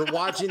vision. You're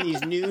watching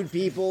these nude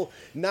people,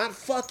 not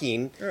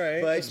fucking,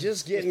 Right. but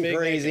just getting big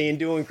crazy naked. and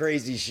doing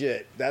crazy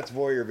shit. That's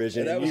voyeur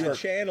vision. And that In was New a York,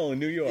 channel in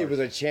New York. it was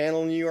a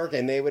channel in New York,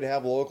 and they would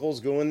have locals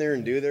go in there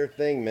and do their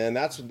thing, man.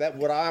 My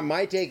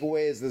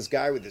takeaway is this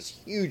guy with this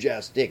huge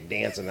ass dick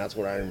dancing. That's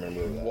what I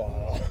remember. Of that.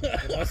 Wow.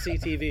 Must see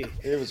TV.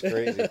 It was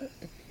crazy.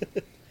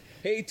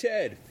 Hey,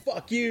 Ted,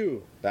 fuck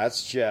you.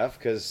 That's Jeff,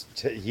 because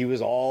he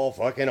was all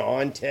fucking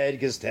on Ted,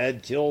 because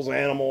Ted kills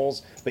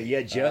animals, but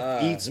yet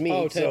Jeff eats meat.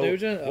 Oh, Ted so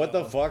Nugent? what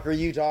the Oh. fuck are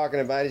you talking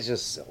about? It's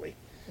just silly.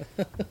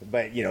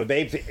 But, you know,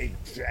 they've,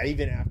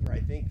 even after, I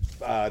think,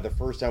 the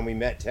first time we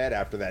met Ted,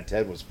 after that,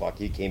 Ted was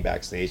he came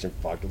backstage and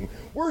fucked him.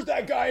 Where's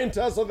that guy in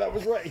Tesla that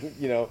was right?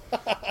 You know,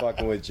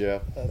 fucking with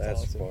Jeff.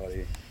 That's awesome.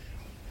 funny.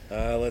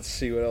 Let's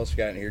see what else we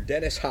got in here.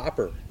 Dennis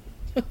Hopper.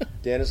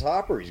 Dennis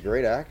Hopper, he's a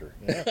great actor.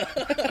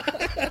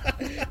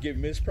 Give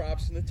him his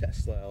props in the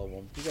Tesla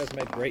album. You guys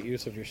made great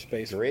use of your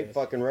space. for Great this.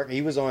 fucking record.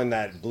 He was on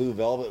that Blue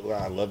Velvet. Well,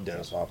 I love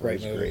Dennis Hopper. Great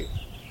He's movie. great.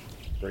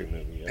 Great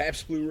movie. Yeah.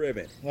 Pabst Blue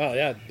Ribbon. Well,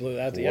 yeah, blue.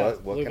 That's yeah.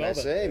 What Blue can I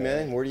Velvet. say,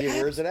 man?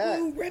 Where's it at?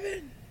 Blue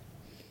Ribbon.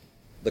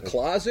 The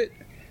Closet.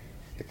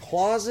 The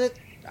Closet?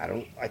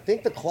 I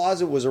think The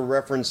Closet was a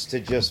reference to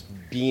just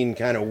being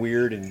kind of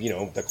weird and, you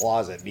know, the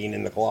closet, being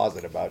in the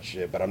closet about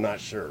shit, but I'm not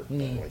sure.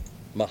 Totally.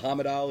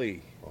 Muhammad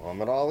Ali.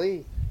 Muhammad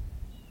Ali.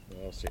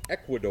 I'll say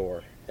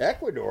Ecuador.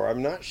 Ecuador,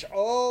 I'm not sure.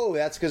 Oh,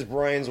 that's because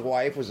Brian's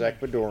wife was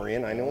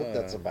Ecuadorian. I know what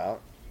that's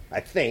about. I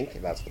think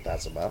that's what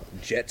that's about.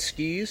 Jet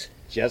skis.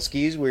 Jet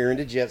skis, we were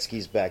into jet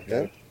skis back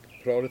then.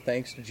 Throw to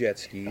thanks to jet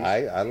skis.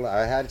 I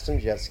had some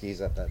jet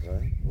skis at that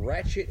time.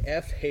 Ratchet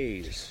F.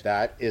 Hayes.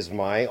 That is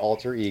my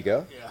alter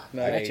ego.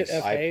 Nice. Ratchet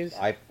F. Hayes?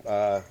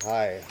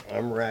 Hi,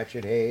 I'm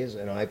Ratchet Hayes,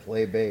 and I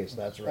play bass.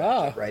 That's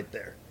Ratchet right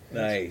there.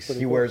 Nice.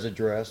 He wears a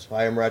dress.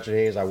 Hi, I'm Ratchet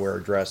Hayes. I wear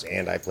a dress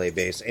and I play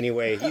bass.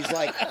 Anyway, he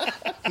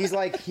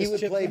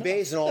would play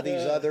bass in all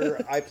these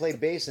other. I play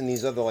bass in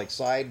these other like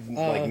side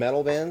like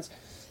metal bands,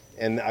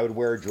 and I would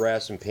wear a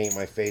dress and paint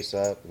my face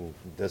up and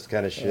this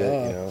kind of shit.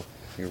 You know,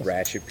 You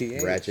Ratchet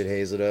PA. Ratchet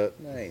Hayes it up.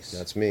 Nice.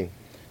 That's me.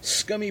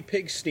 Scummy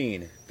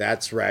Pigstein.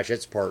 That's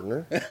Ratchet's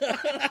partner.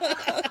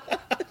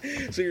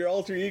 So your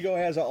alter ego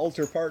has an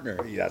alter partner.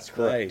 That's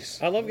correct.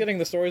 Nice. I love getting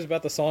the stories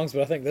about the songs,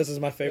 but I think this is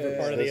my favorite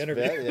part of the This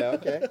interview. bit, yeah,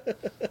 okay.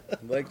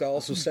 I'd like to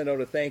also send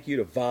out a thank you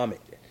to Vomit.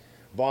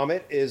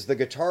 Vomit is the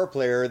guitar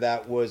player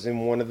that was in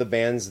one of the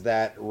bands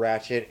that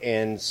Ratchet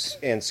and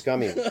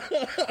Scummy.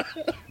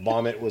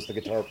 Vomit was the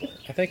guitar player.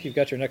 I think you've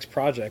got your next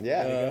project.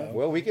 Yeah.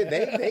 Well, we could.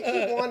 They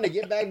keep wanting to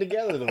get back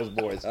together. Those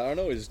boys. I don't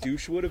know, is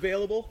Douchewood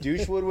available?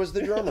 Douchewood was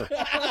the drummer.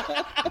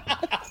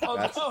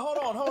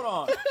 Hold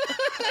on.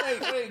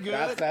 That ain't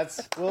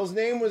good. Well, his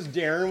name was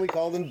Darren. We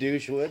called him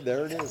Douchewood.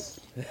 There it is.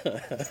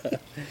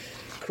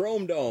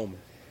 Chrome Dome.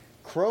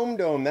 Chrome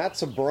Dome.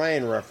 That's a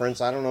Brian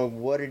reference. I don't know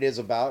what it is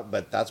about,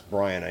 but that's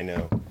Brian. I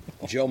know.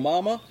 Joe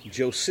Mama,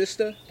 Joe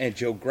Sista, and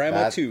Joe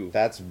Grandma too.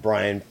 That's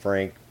Brian,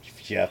 Frank,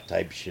 Jeff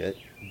type shit.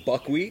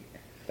 Buckwheat,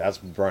 That's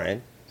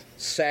Brian.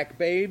 Sack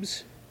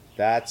Babes,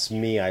 That's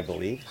me, I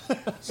believe.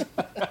 Because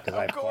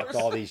I fucked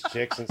all these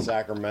chicks in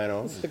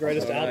Sacramento. The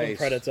greatest album Nice.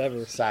 credits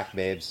ever. Sac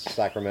babes,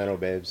 Sacramento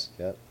babes.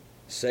 Yep.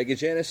 Sega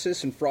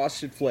Genesis, and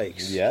Frosted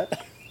Flakes.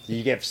 Yep.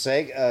 You get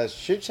Sega.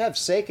 Should have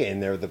Sega in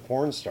there, the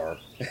porn star.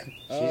 She's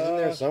in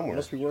there somewhere.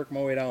 Must be working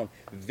my way down.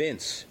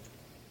 Vince,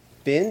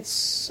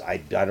 Vince. I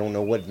don't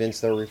know what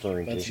Vince they're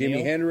referring to. Vince Jimi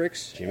Neil?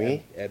 Hendrix,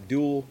 Jimmy?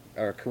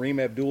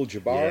 Kareem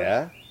Abdul-Jabbar,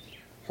 Yeah.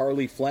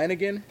 Harley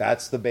Flanagan,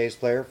 That's the bass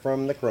player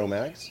from the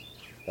Cro-Mags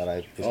that I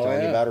was telling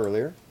you yeah. about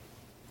earlier.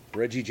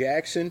 Reggie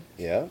Jackson,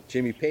 Yeah.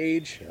 Jimmy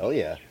Page, Hell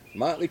yeah.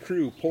 Motley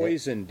Crue,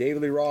 Poison,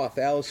 David Lee Roth,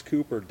 Alice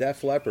Cooper,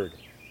 Def Leppard.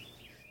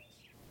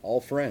 All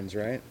friends,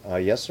 right?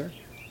 Yes, sir.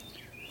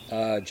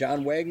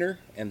 John Wagner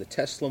and the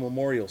Tesla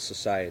Memorial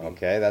Society.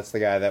 Okay, that's the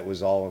guy that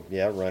was all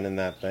running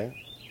that thing.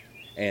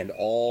 And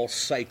all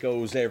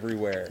psychos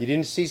everywhere. You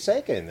didn't see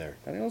Sega in there.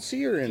 I don't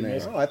see her in there.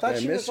 Oh, I thought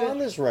Did she was miss it? on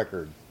this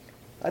record.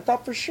 I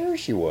thought for sure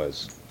she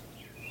was.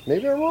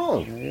 Maybe I'm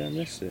wrong. Yeah, I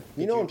missed it.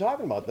 You know what I'm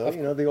talking about, though.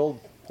 You know the old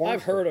porn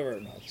I've heard of her.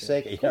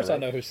 Sega. Of course I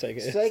know who Sega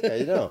is. Sega,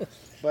 you know.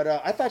 But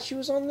I thought she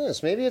was on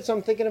this. Maybe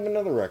I'm thinking of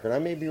another record. I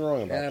may be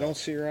wrong about Yeah, I that. don't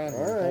see her on All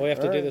here. right. Well, we have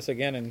to all do right. this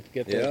again and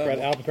get the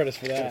Yeah. album credits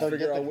for that. Better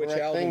Figure get the out which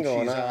correct album thing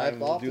going. she's on, I'll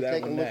we'll have do to that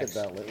take a one look next.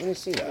 at that. Let me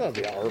see that. That'll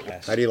be our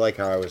How do you like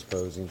how I was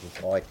posing?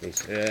 Just like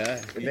this. Yeah.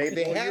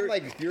 They Well, had, you're,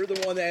 like- you're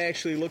the one that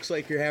actually looks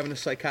like you're having a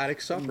psychotic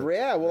suffer.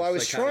 Yeah, well, Or I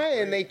was psychotic trying.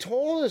 break. They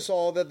told us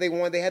all that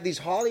they had these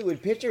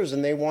Hollywood pictures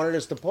and they wanted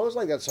us to pose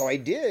like that, so I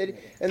did.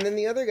 And then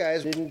the other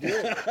guys didn't do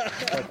it.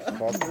 Like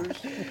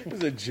fuckers. It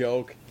was a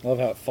joke. I love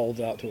how it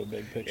folds out to a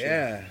big picture.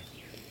 Yeah.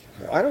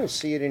 I don't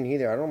see it in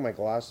either. I don't have my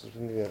glasses.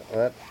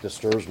 That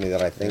disturbs me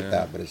that I think Yeah.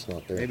 that, but it's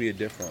not there. Maybe a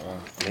different one.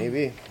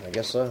 Maybe. I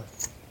guess so.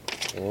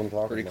 You know what I'm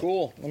talking Pretty about.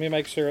 cool. Let me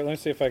make sure. Let me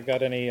see if I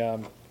got any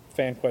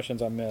fan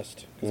questions I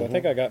missed, because I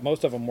think I got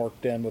most of them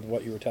worked in with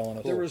what you were telling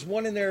us. There was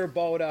one in there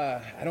about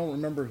I don't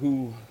remember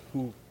who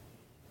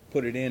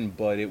put it in,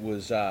 but it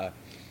was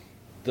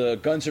the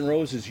Guns N'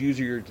 Roses "Use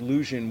Your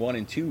Illusion" 1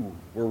 and 2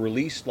 were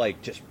released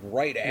like just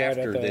right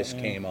after at the- this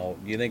yeah. came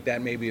out. Do you think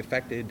that maybe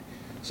affected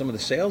some of the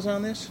sales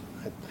on this?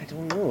 I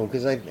don't know,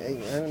 because I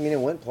mean, it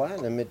went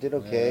platinum. It did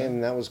okay,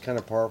 and that was kind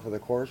of par for the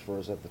course for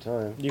us at the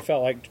time. You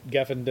felt like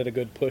Geffen did a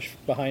good push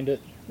behind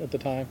it at the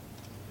time.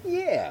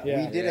 Yeah,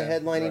 Yeah. we did Yeah, a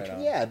headlining. right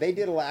on. Yeah, they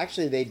did.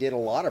 Actually, they did a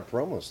lot of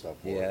promo stuff.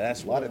 For Yeah, it.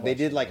 that's a what lot it of. They was.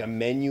 did like a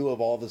menu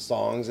of all the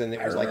songs, and it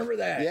I was like, remember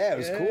that. Yeah, it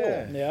was Yeah.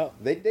 cool. Yeah.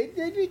 They did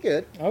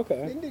good. They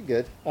Okay. did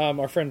good.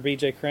 Our friend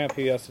BJ Cramp,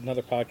 he asked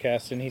another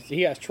podcast, and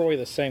he asked Troy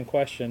the same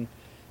question.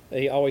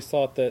 He always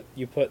thought that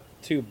you put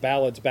two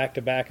ballads back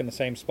to back in the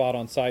same spot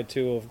on side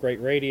 2 of Great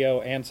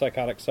Radio and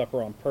Psychotic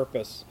Supper on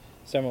purpose.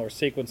 Similar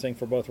sequencing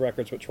for both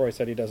records, but Troy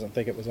said he doesn't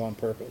think it was on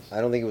purpose. I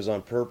don't think it was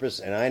on purpose,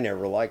 and I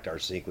never liked our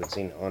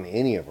sequencing on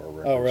any of our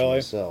records. Oh, really?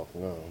 Myself,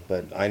 no.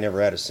 But I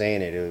never had a say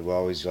in it. It was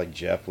always like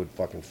Jeff would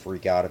fucking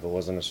freak out if it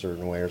wasn't a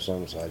certain way or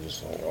something. So I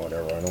just like, oh,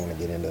 whatever. I don't want to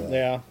get into that.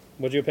 Yeah.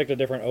 Would you have picked a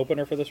different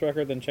opener for this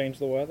record than Changing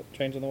the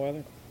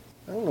Weather?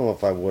 I don't know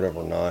if I would have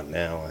or not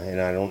now,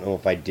 and I don't know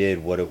if I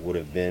did what it would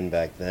have been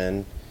back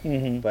then.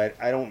 Mm-hmm. But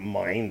I don't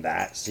mind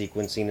that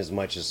sequencing as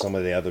much as some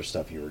of the other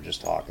stuff you were just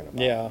talking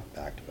about. Yeah.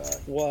 Back to back.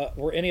 What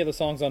were any of the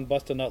songs on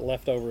Bust a Nut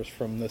leftovers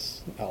from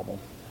this album?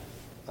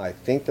 I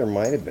think there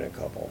might have been a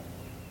couple.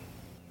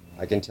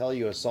 I can tell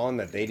you a song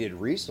that they did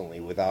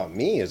recently without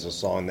me is a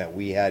song that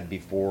we had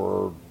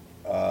before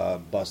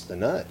Bust a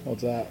Nut.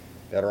 What's that?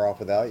 Better Off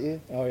Without You.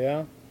 Oh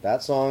yeah.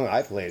 That song,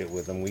 I played it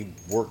with them. We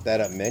worked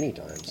that up many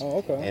times. Oh,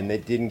 okay. And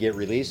it didn't get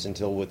released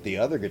until with the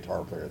other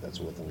guitar player that's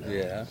with them now.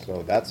 Yeah.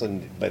 So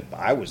but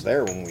I was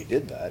there when we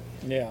did that.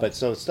 Yeah. But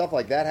so stuff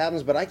like that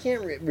happens, but I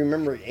can't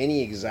remember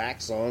any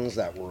exact songs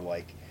that were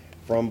like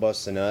from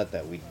Bust a Nut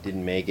that we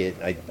didn't make it.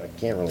 I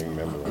can't really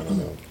remember one of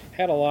them.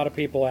 Had a lot of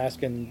people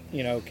asking,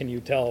 can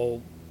you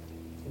tell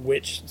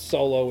which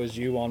solo is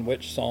you on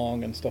which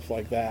song and stuff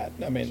like that.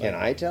 I mean, Can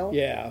I tell?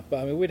 Yeah, but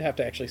I mean, we'd have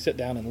to actually sit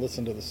down and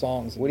listen to the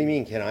songs. What do you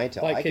mean, can I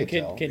tell? Like, I could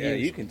tell. Yeah,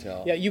 you can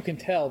tell. Yeah, you can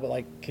tell, but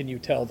like, can you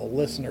tell the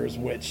listeners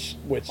which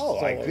Oh, I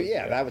solos? could,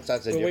 yeah, that's a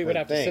different we would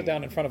have thing. to sit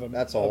down in front of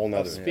That's a whole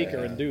nother speaker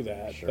yeah, and do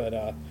that. sure. But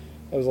there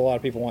was a lot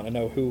of people wanting to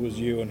know who was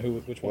you and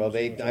which one. Well, was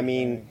you and I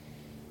mean,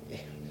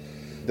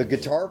 the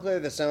guitar player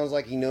that sounds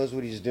like he knows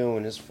what he's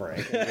doing is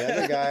Frank. And the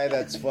other guy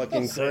that's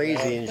fucking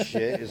crazy and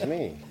shit is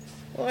me.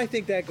 Well, I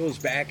think that goes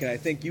back, and I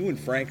think you and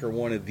Frank are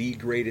one of the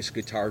greatest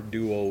guitar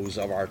duos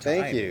of our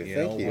time. Thank you,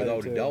 know, thank you.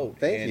 without a doubt.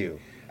 Thank And you.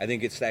 I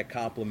think it's that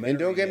complimentary. And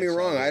don't get me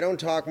wrong, I don't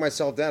talk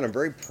myself down. I'm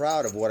very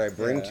proud of what I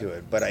bring Yeah. to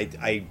it, but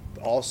I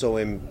also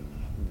am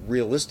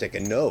realistic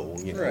and know,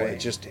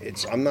 Right.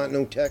 I'm not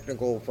no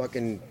technical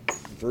fucking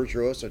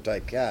virtuoso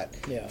type cat.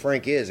 Yeah.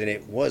 Frank is, and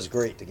it was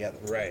great together.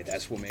 Right,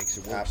 that's what makes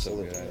it work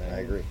Absolutely, so good. I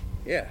agree.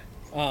 Yeah.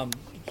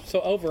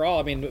 So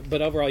overall,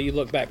 but overall, you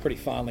look back pretty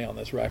fondly on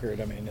this record.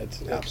 I mean,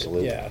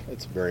 Absolutely.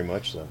 it's Very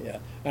much so. yeah.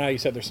 I know you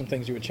said there's some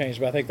things you would change,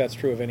 but I think that's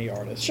true of any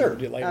artist. Sure,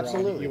 Later on,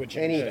 absolutely. you would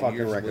change Any it. fucking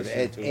Years record,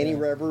 listening to any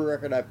it. every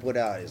record I put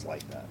out is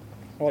like that.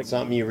 Like,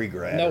 Something you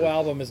regret. no or-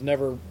 album is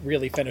never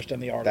really finished in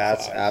the artist's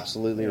That's eyes.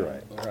 absolutely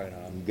right. Right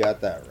on. You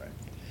got that right.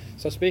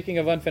 So speaking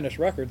of unfinished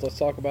records, let's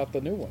talk about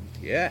the new one.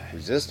 Yeah.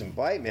 Resistant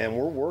Bite, man.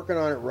 We're working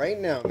on it right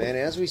now, man,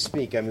 as we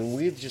speak. I mean,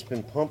 we've just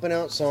been pumping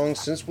out songs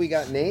since we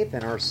got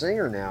Nathan, our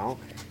singer now.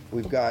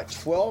 We've got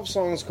 12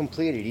 songs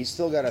completed. He's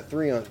still got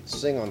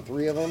sing on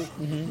 3 of them.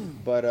 Mm-hmm.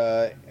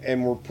 But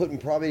and we're putting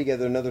probably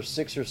together another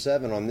 6 or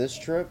 7 on this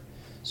trip.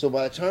 So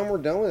by the time we're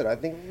done with it, I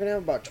think we're going to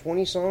have about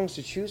 20 songs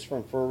to choose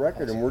from for a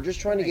record. And we're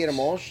just trying to get them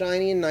all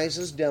shiny and nice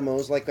as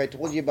demos. Like I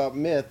told you about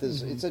Myth,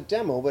 it's a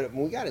demo, but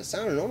we got it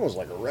sounding almost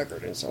like a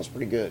record, and it sounds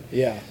pretty good.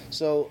 Yeah.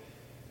 So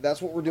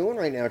that's what we're doing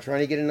right now,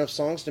 trying to get enough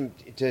songs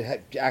to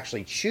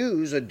actually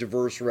choose a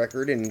diverse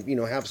record and,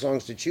 have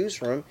songs to choose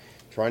from,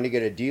 trying to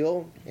get a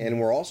deal. And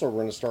we're also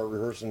going to start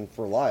rehearsing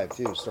for live,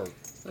 too. Because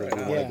we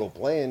want to Yeah. go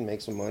play and make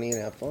some money and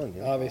have fun.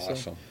 Yeah. Obviously.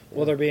 Awesome.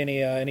 Will there be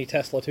any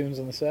Tesla tunes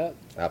in the set?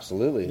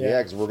 Absolutely. Yeah. Yeah,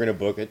 because we're going to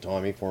book it,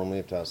 Tommy, formerly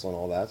of Tesla and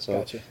all that. So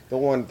Gotcha.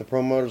 the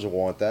promoters will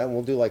want that, and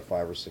we'll do like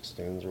 5 or 6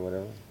 tunes or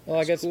whatever. Well,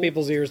 I guess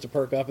people's ears to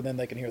perk up, and then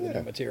they can hear the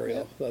new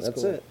material. That's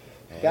That's cool. it.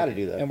 Got to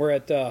do that. And we're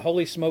at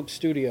Holy Smoke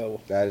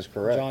Studio, That is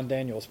correct. John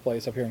Daniels'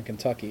 place up here in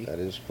Kentucky, That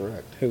is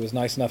correct. who was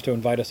nice enough to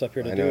invite us up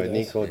here to I do know, this.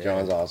 Nico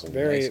John's awesome.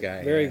 Very, Nice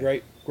guy, very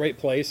yeah. great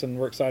place, and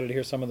we're excited to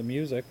hear some of the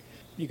music.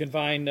 You can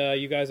find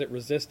you guys at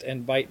Resist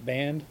and Bite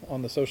Band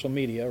on the social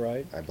media,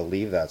 right? I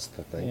believe that's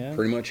the thing. Yeah.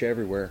 Pretty much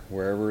everywhere.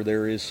 Wherever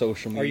there is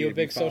social media. Are you a to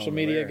be big social found,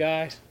 media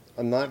there. guy?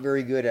 I'm not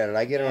very good at it.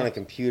 I get on a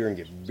computer and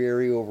get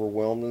very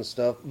overwhelmed and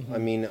stuff. Mm-hmm. I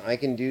mean, I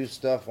can do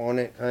stuff on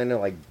it, kind of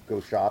like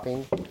go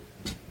shopping,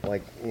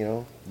 but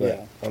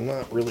Yeah. I'm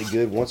not really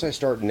good. Once I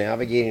start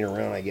navigating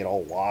around, I get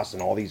all lost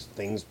and all these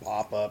things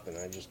pop up, and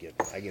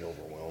I get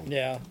overwhelmed.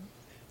 Yeah.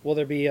 Will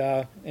there be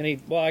any?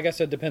 Well, I guess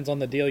it depends on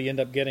the deal you end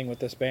up getting with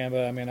this band,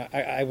 but I mean,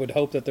 I would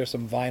hope that there's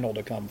some vinyl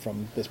to come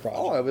from this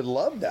project. Oh, I would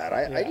love that.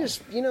 I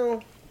just,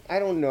 I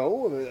don't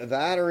know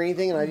that or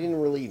anything, and I didn't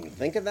really even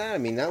think of that. I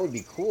mean, that would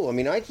be cool. I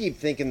mean, I keep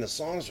thinking the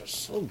songs are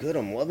so good.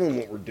 I'm loving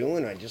what we're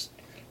doing. I just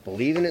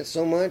believe in it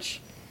so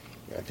much.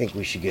 I think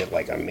we should get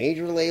like a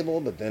major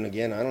label, but then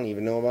again, I don't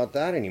even know about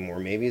that anymore.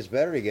 Maybe it's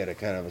better to get a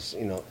kind of a,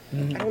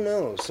 I don't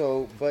know.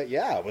 So, but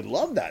yeah, I would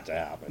love that to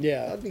happen.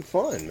 Yeah. That'd be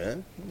fun,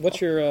 man.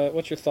 What's your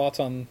thoughts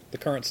on the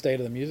current state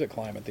of the music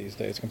climate these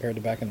days compared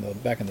to back in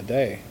the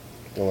day?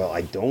 Well,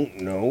 I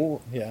don't know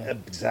Yeah.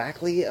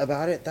 exactly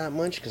about it that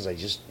much because I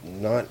just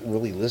not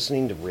really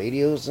listening to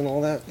radios and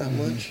all that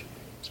much.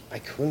 So I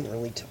couldn't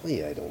really tell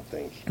you, I don't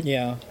think.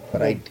 Yeah,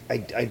 But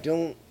I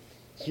don't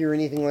hear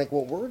anything like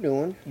what we're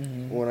doing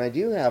when I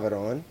do have it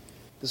on.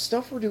 The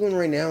stuff we're doing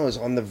right now is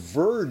on the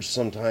verge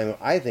sometime,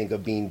 I think,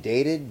 of being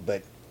dated,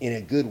 but in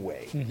a good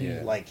way.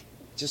 Yeah. Like,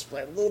 just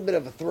a little bit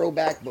of a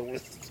throwback, but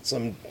with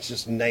some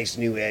just nice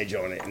new edge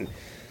on it. And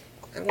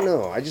I don't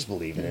know, I just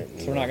believe in it.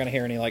 so we're not going to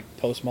hear any like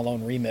Post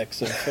Malone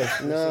remix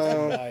of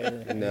No,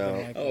 no,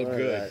 no. Oh,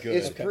 good, good.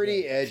 It's Okay.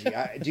 pretty edgy.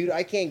 Dude,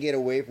 I can't get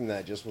away from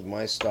that just with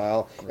my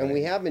style. And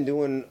we have been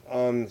doing,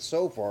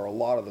 so far, a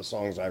lot of the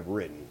songs I've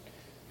written.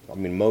 I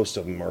mean, most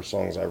of them are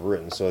songs I've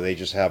written, so they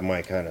just have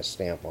my kind of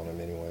stamp on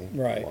them anyway.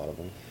 Right. A lot of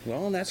them.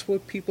 Well, and that's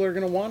what people are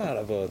going to want out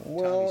of a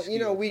Well, Tommy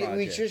Steele we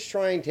project. just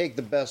try and take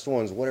the best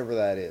ones, whatever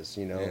that is,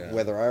 Yeah.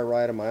 Whether I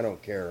write them, I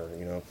don't care,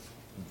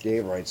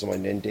 Dave writes them,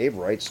 and Dave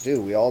writes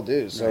too. We all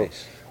do. So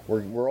Nice.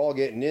 we're all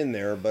getting in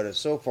there, but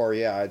so far,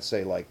 yeah, I'd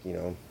say like,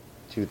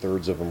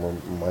 2/3 of them are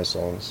my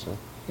songs. So.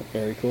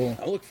 Very cool.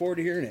 I look forward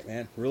to hearing it,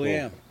 man. Really Cool.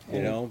 am. The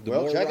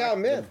Well, more check rock- out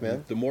Myth, the-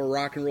 man. The more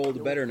rock and roll, the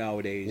better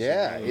nowadays.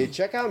 Yeah,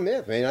 check out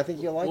Myth, man. I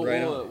think you'll like We'll, it.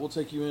 Right we'll, on. we'll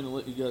take you in and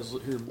let you guys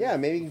hear. Yeah,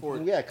 maybe. before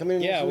it- Yeah, come in.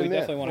 And Yeah, listen we to Myth.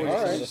 definitely want to All hear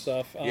some of right. the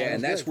stuff. Yeah,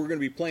 and that's good. what we're going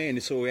to be playing.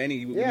 So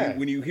Yeah.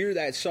 when you hear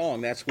that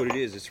song, that's what it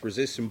is. It's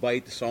Resist and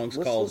Bite. The song's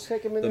called let's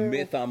take 'em in The there.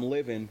 Myth I'm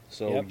Living.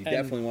 So Yep, you and-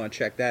 definitely want to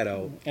check that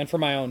out. And for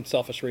my own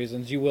selfish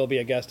reasons, you will be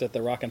a guest at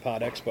the Rock and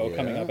Pod Expo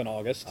coming Yeah. up in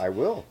August. I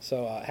will.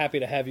 So happy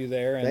to have you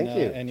there. And, Thank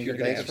you. And You're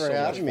gonna Thanks have for so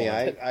much having me.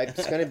 fun.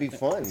 It's going to be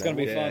fun. It's going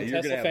to be Yeah, fun. you're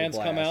gonna Tesla have a fans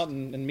come blast. out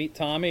and meet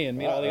Tommy and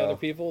meet all the Uh-oh. other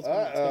people. It's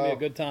going to be a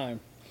good time.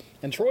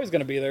 And Troy's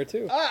going to be there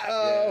too.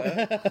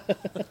 Uh-oh.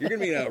 You're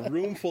going to be in a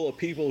room full of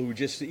people who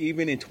just,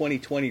 even in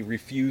 2020,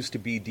 refuse to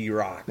be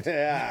de-rocked.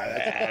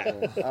 Yeah,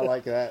 that's awesome. I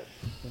like that.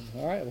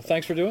 All right. Well,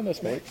 thanks for doing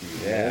this, mate.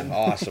 Yeah,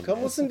 awesome.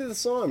 Come listen to the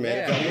song,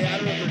 man. Yeah. I mean, I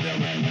don't know if we're done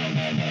with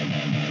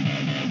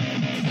it.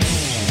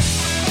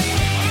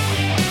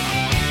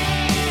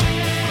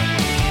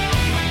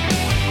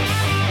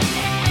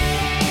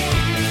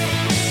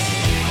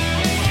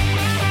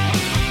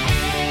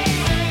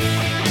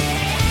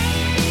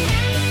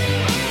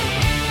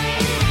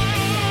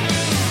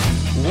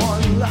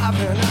 One life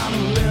and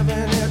I'm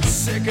living it,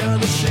 sick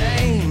of the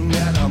shame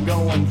that I'm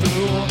going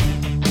through.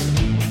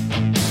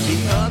 The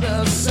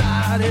other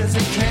side is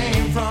it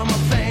came from a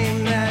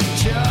fame that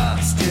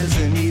just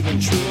isn't even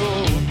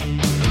true.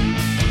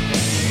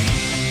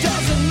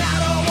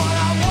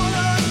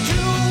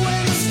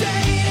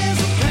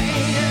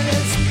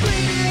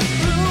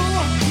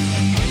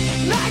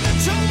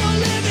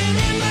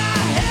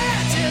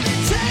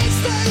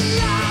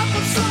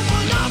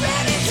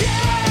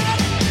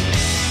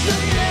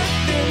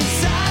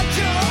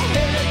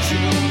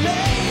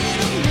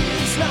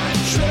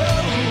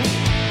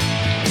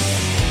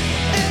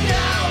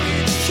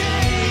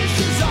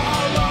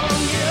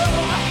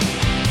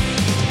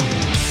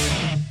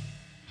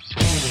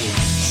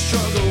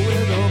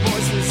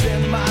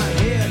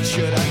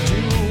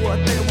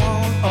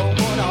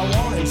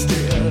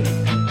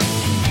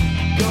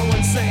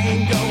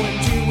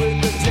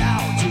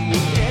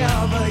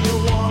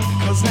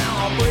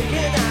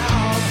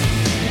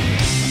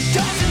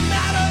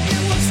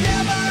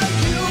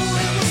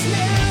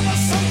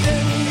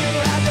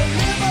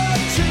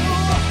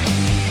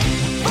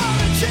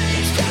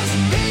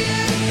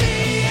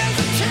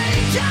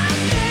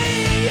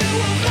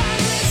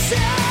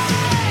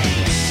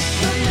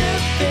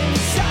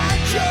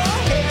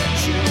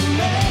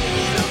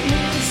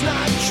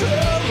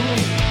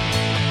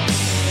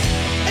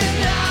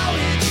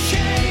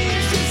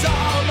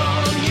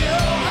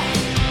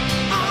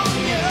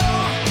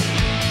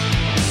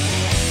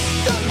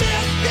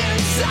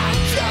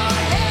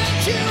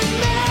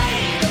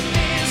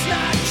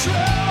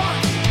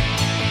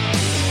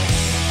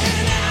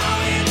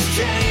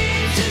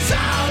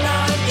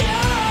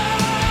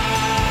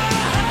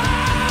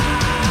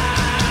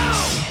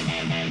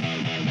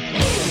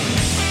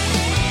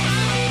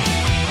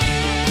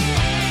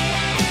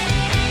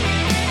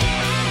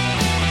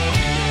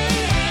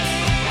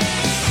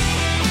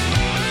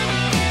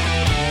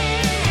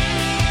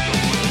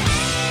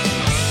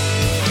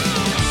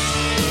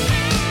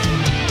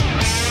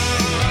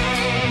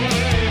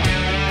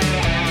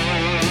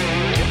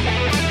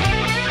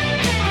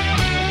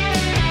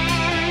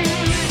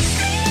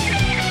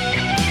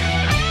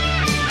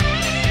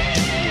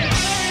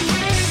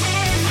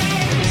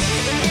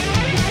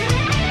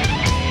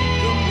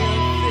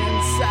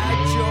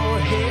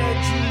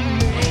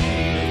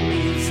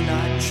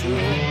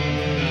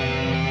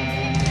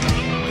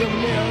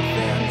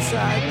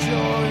 inside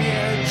your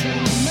ear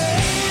to me.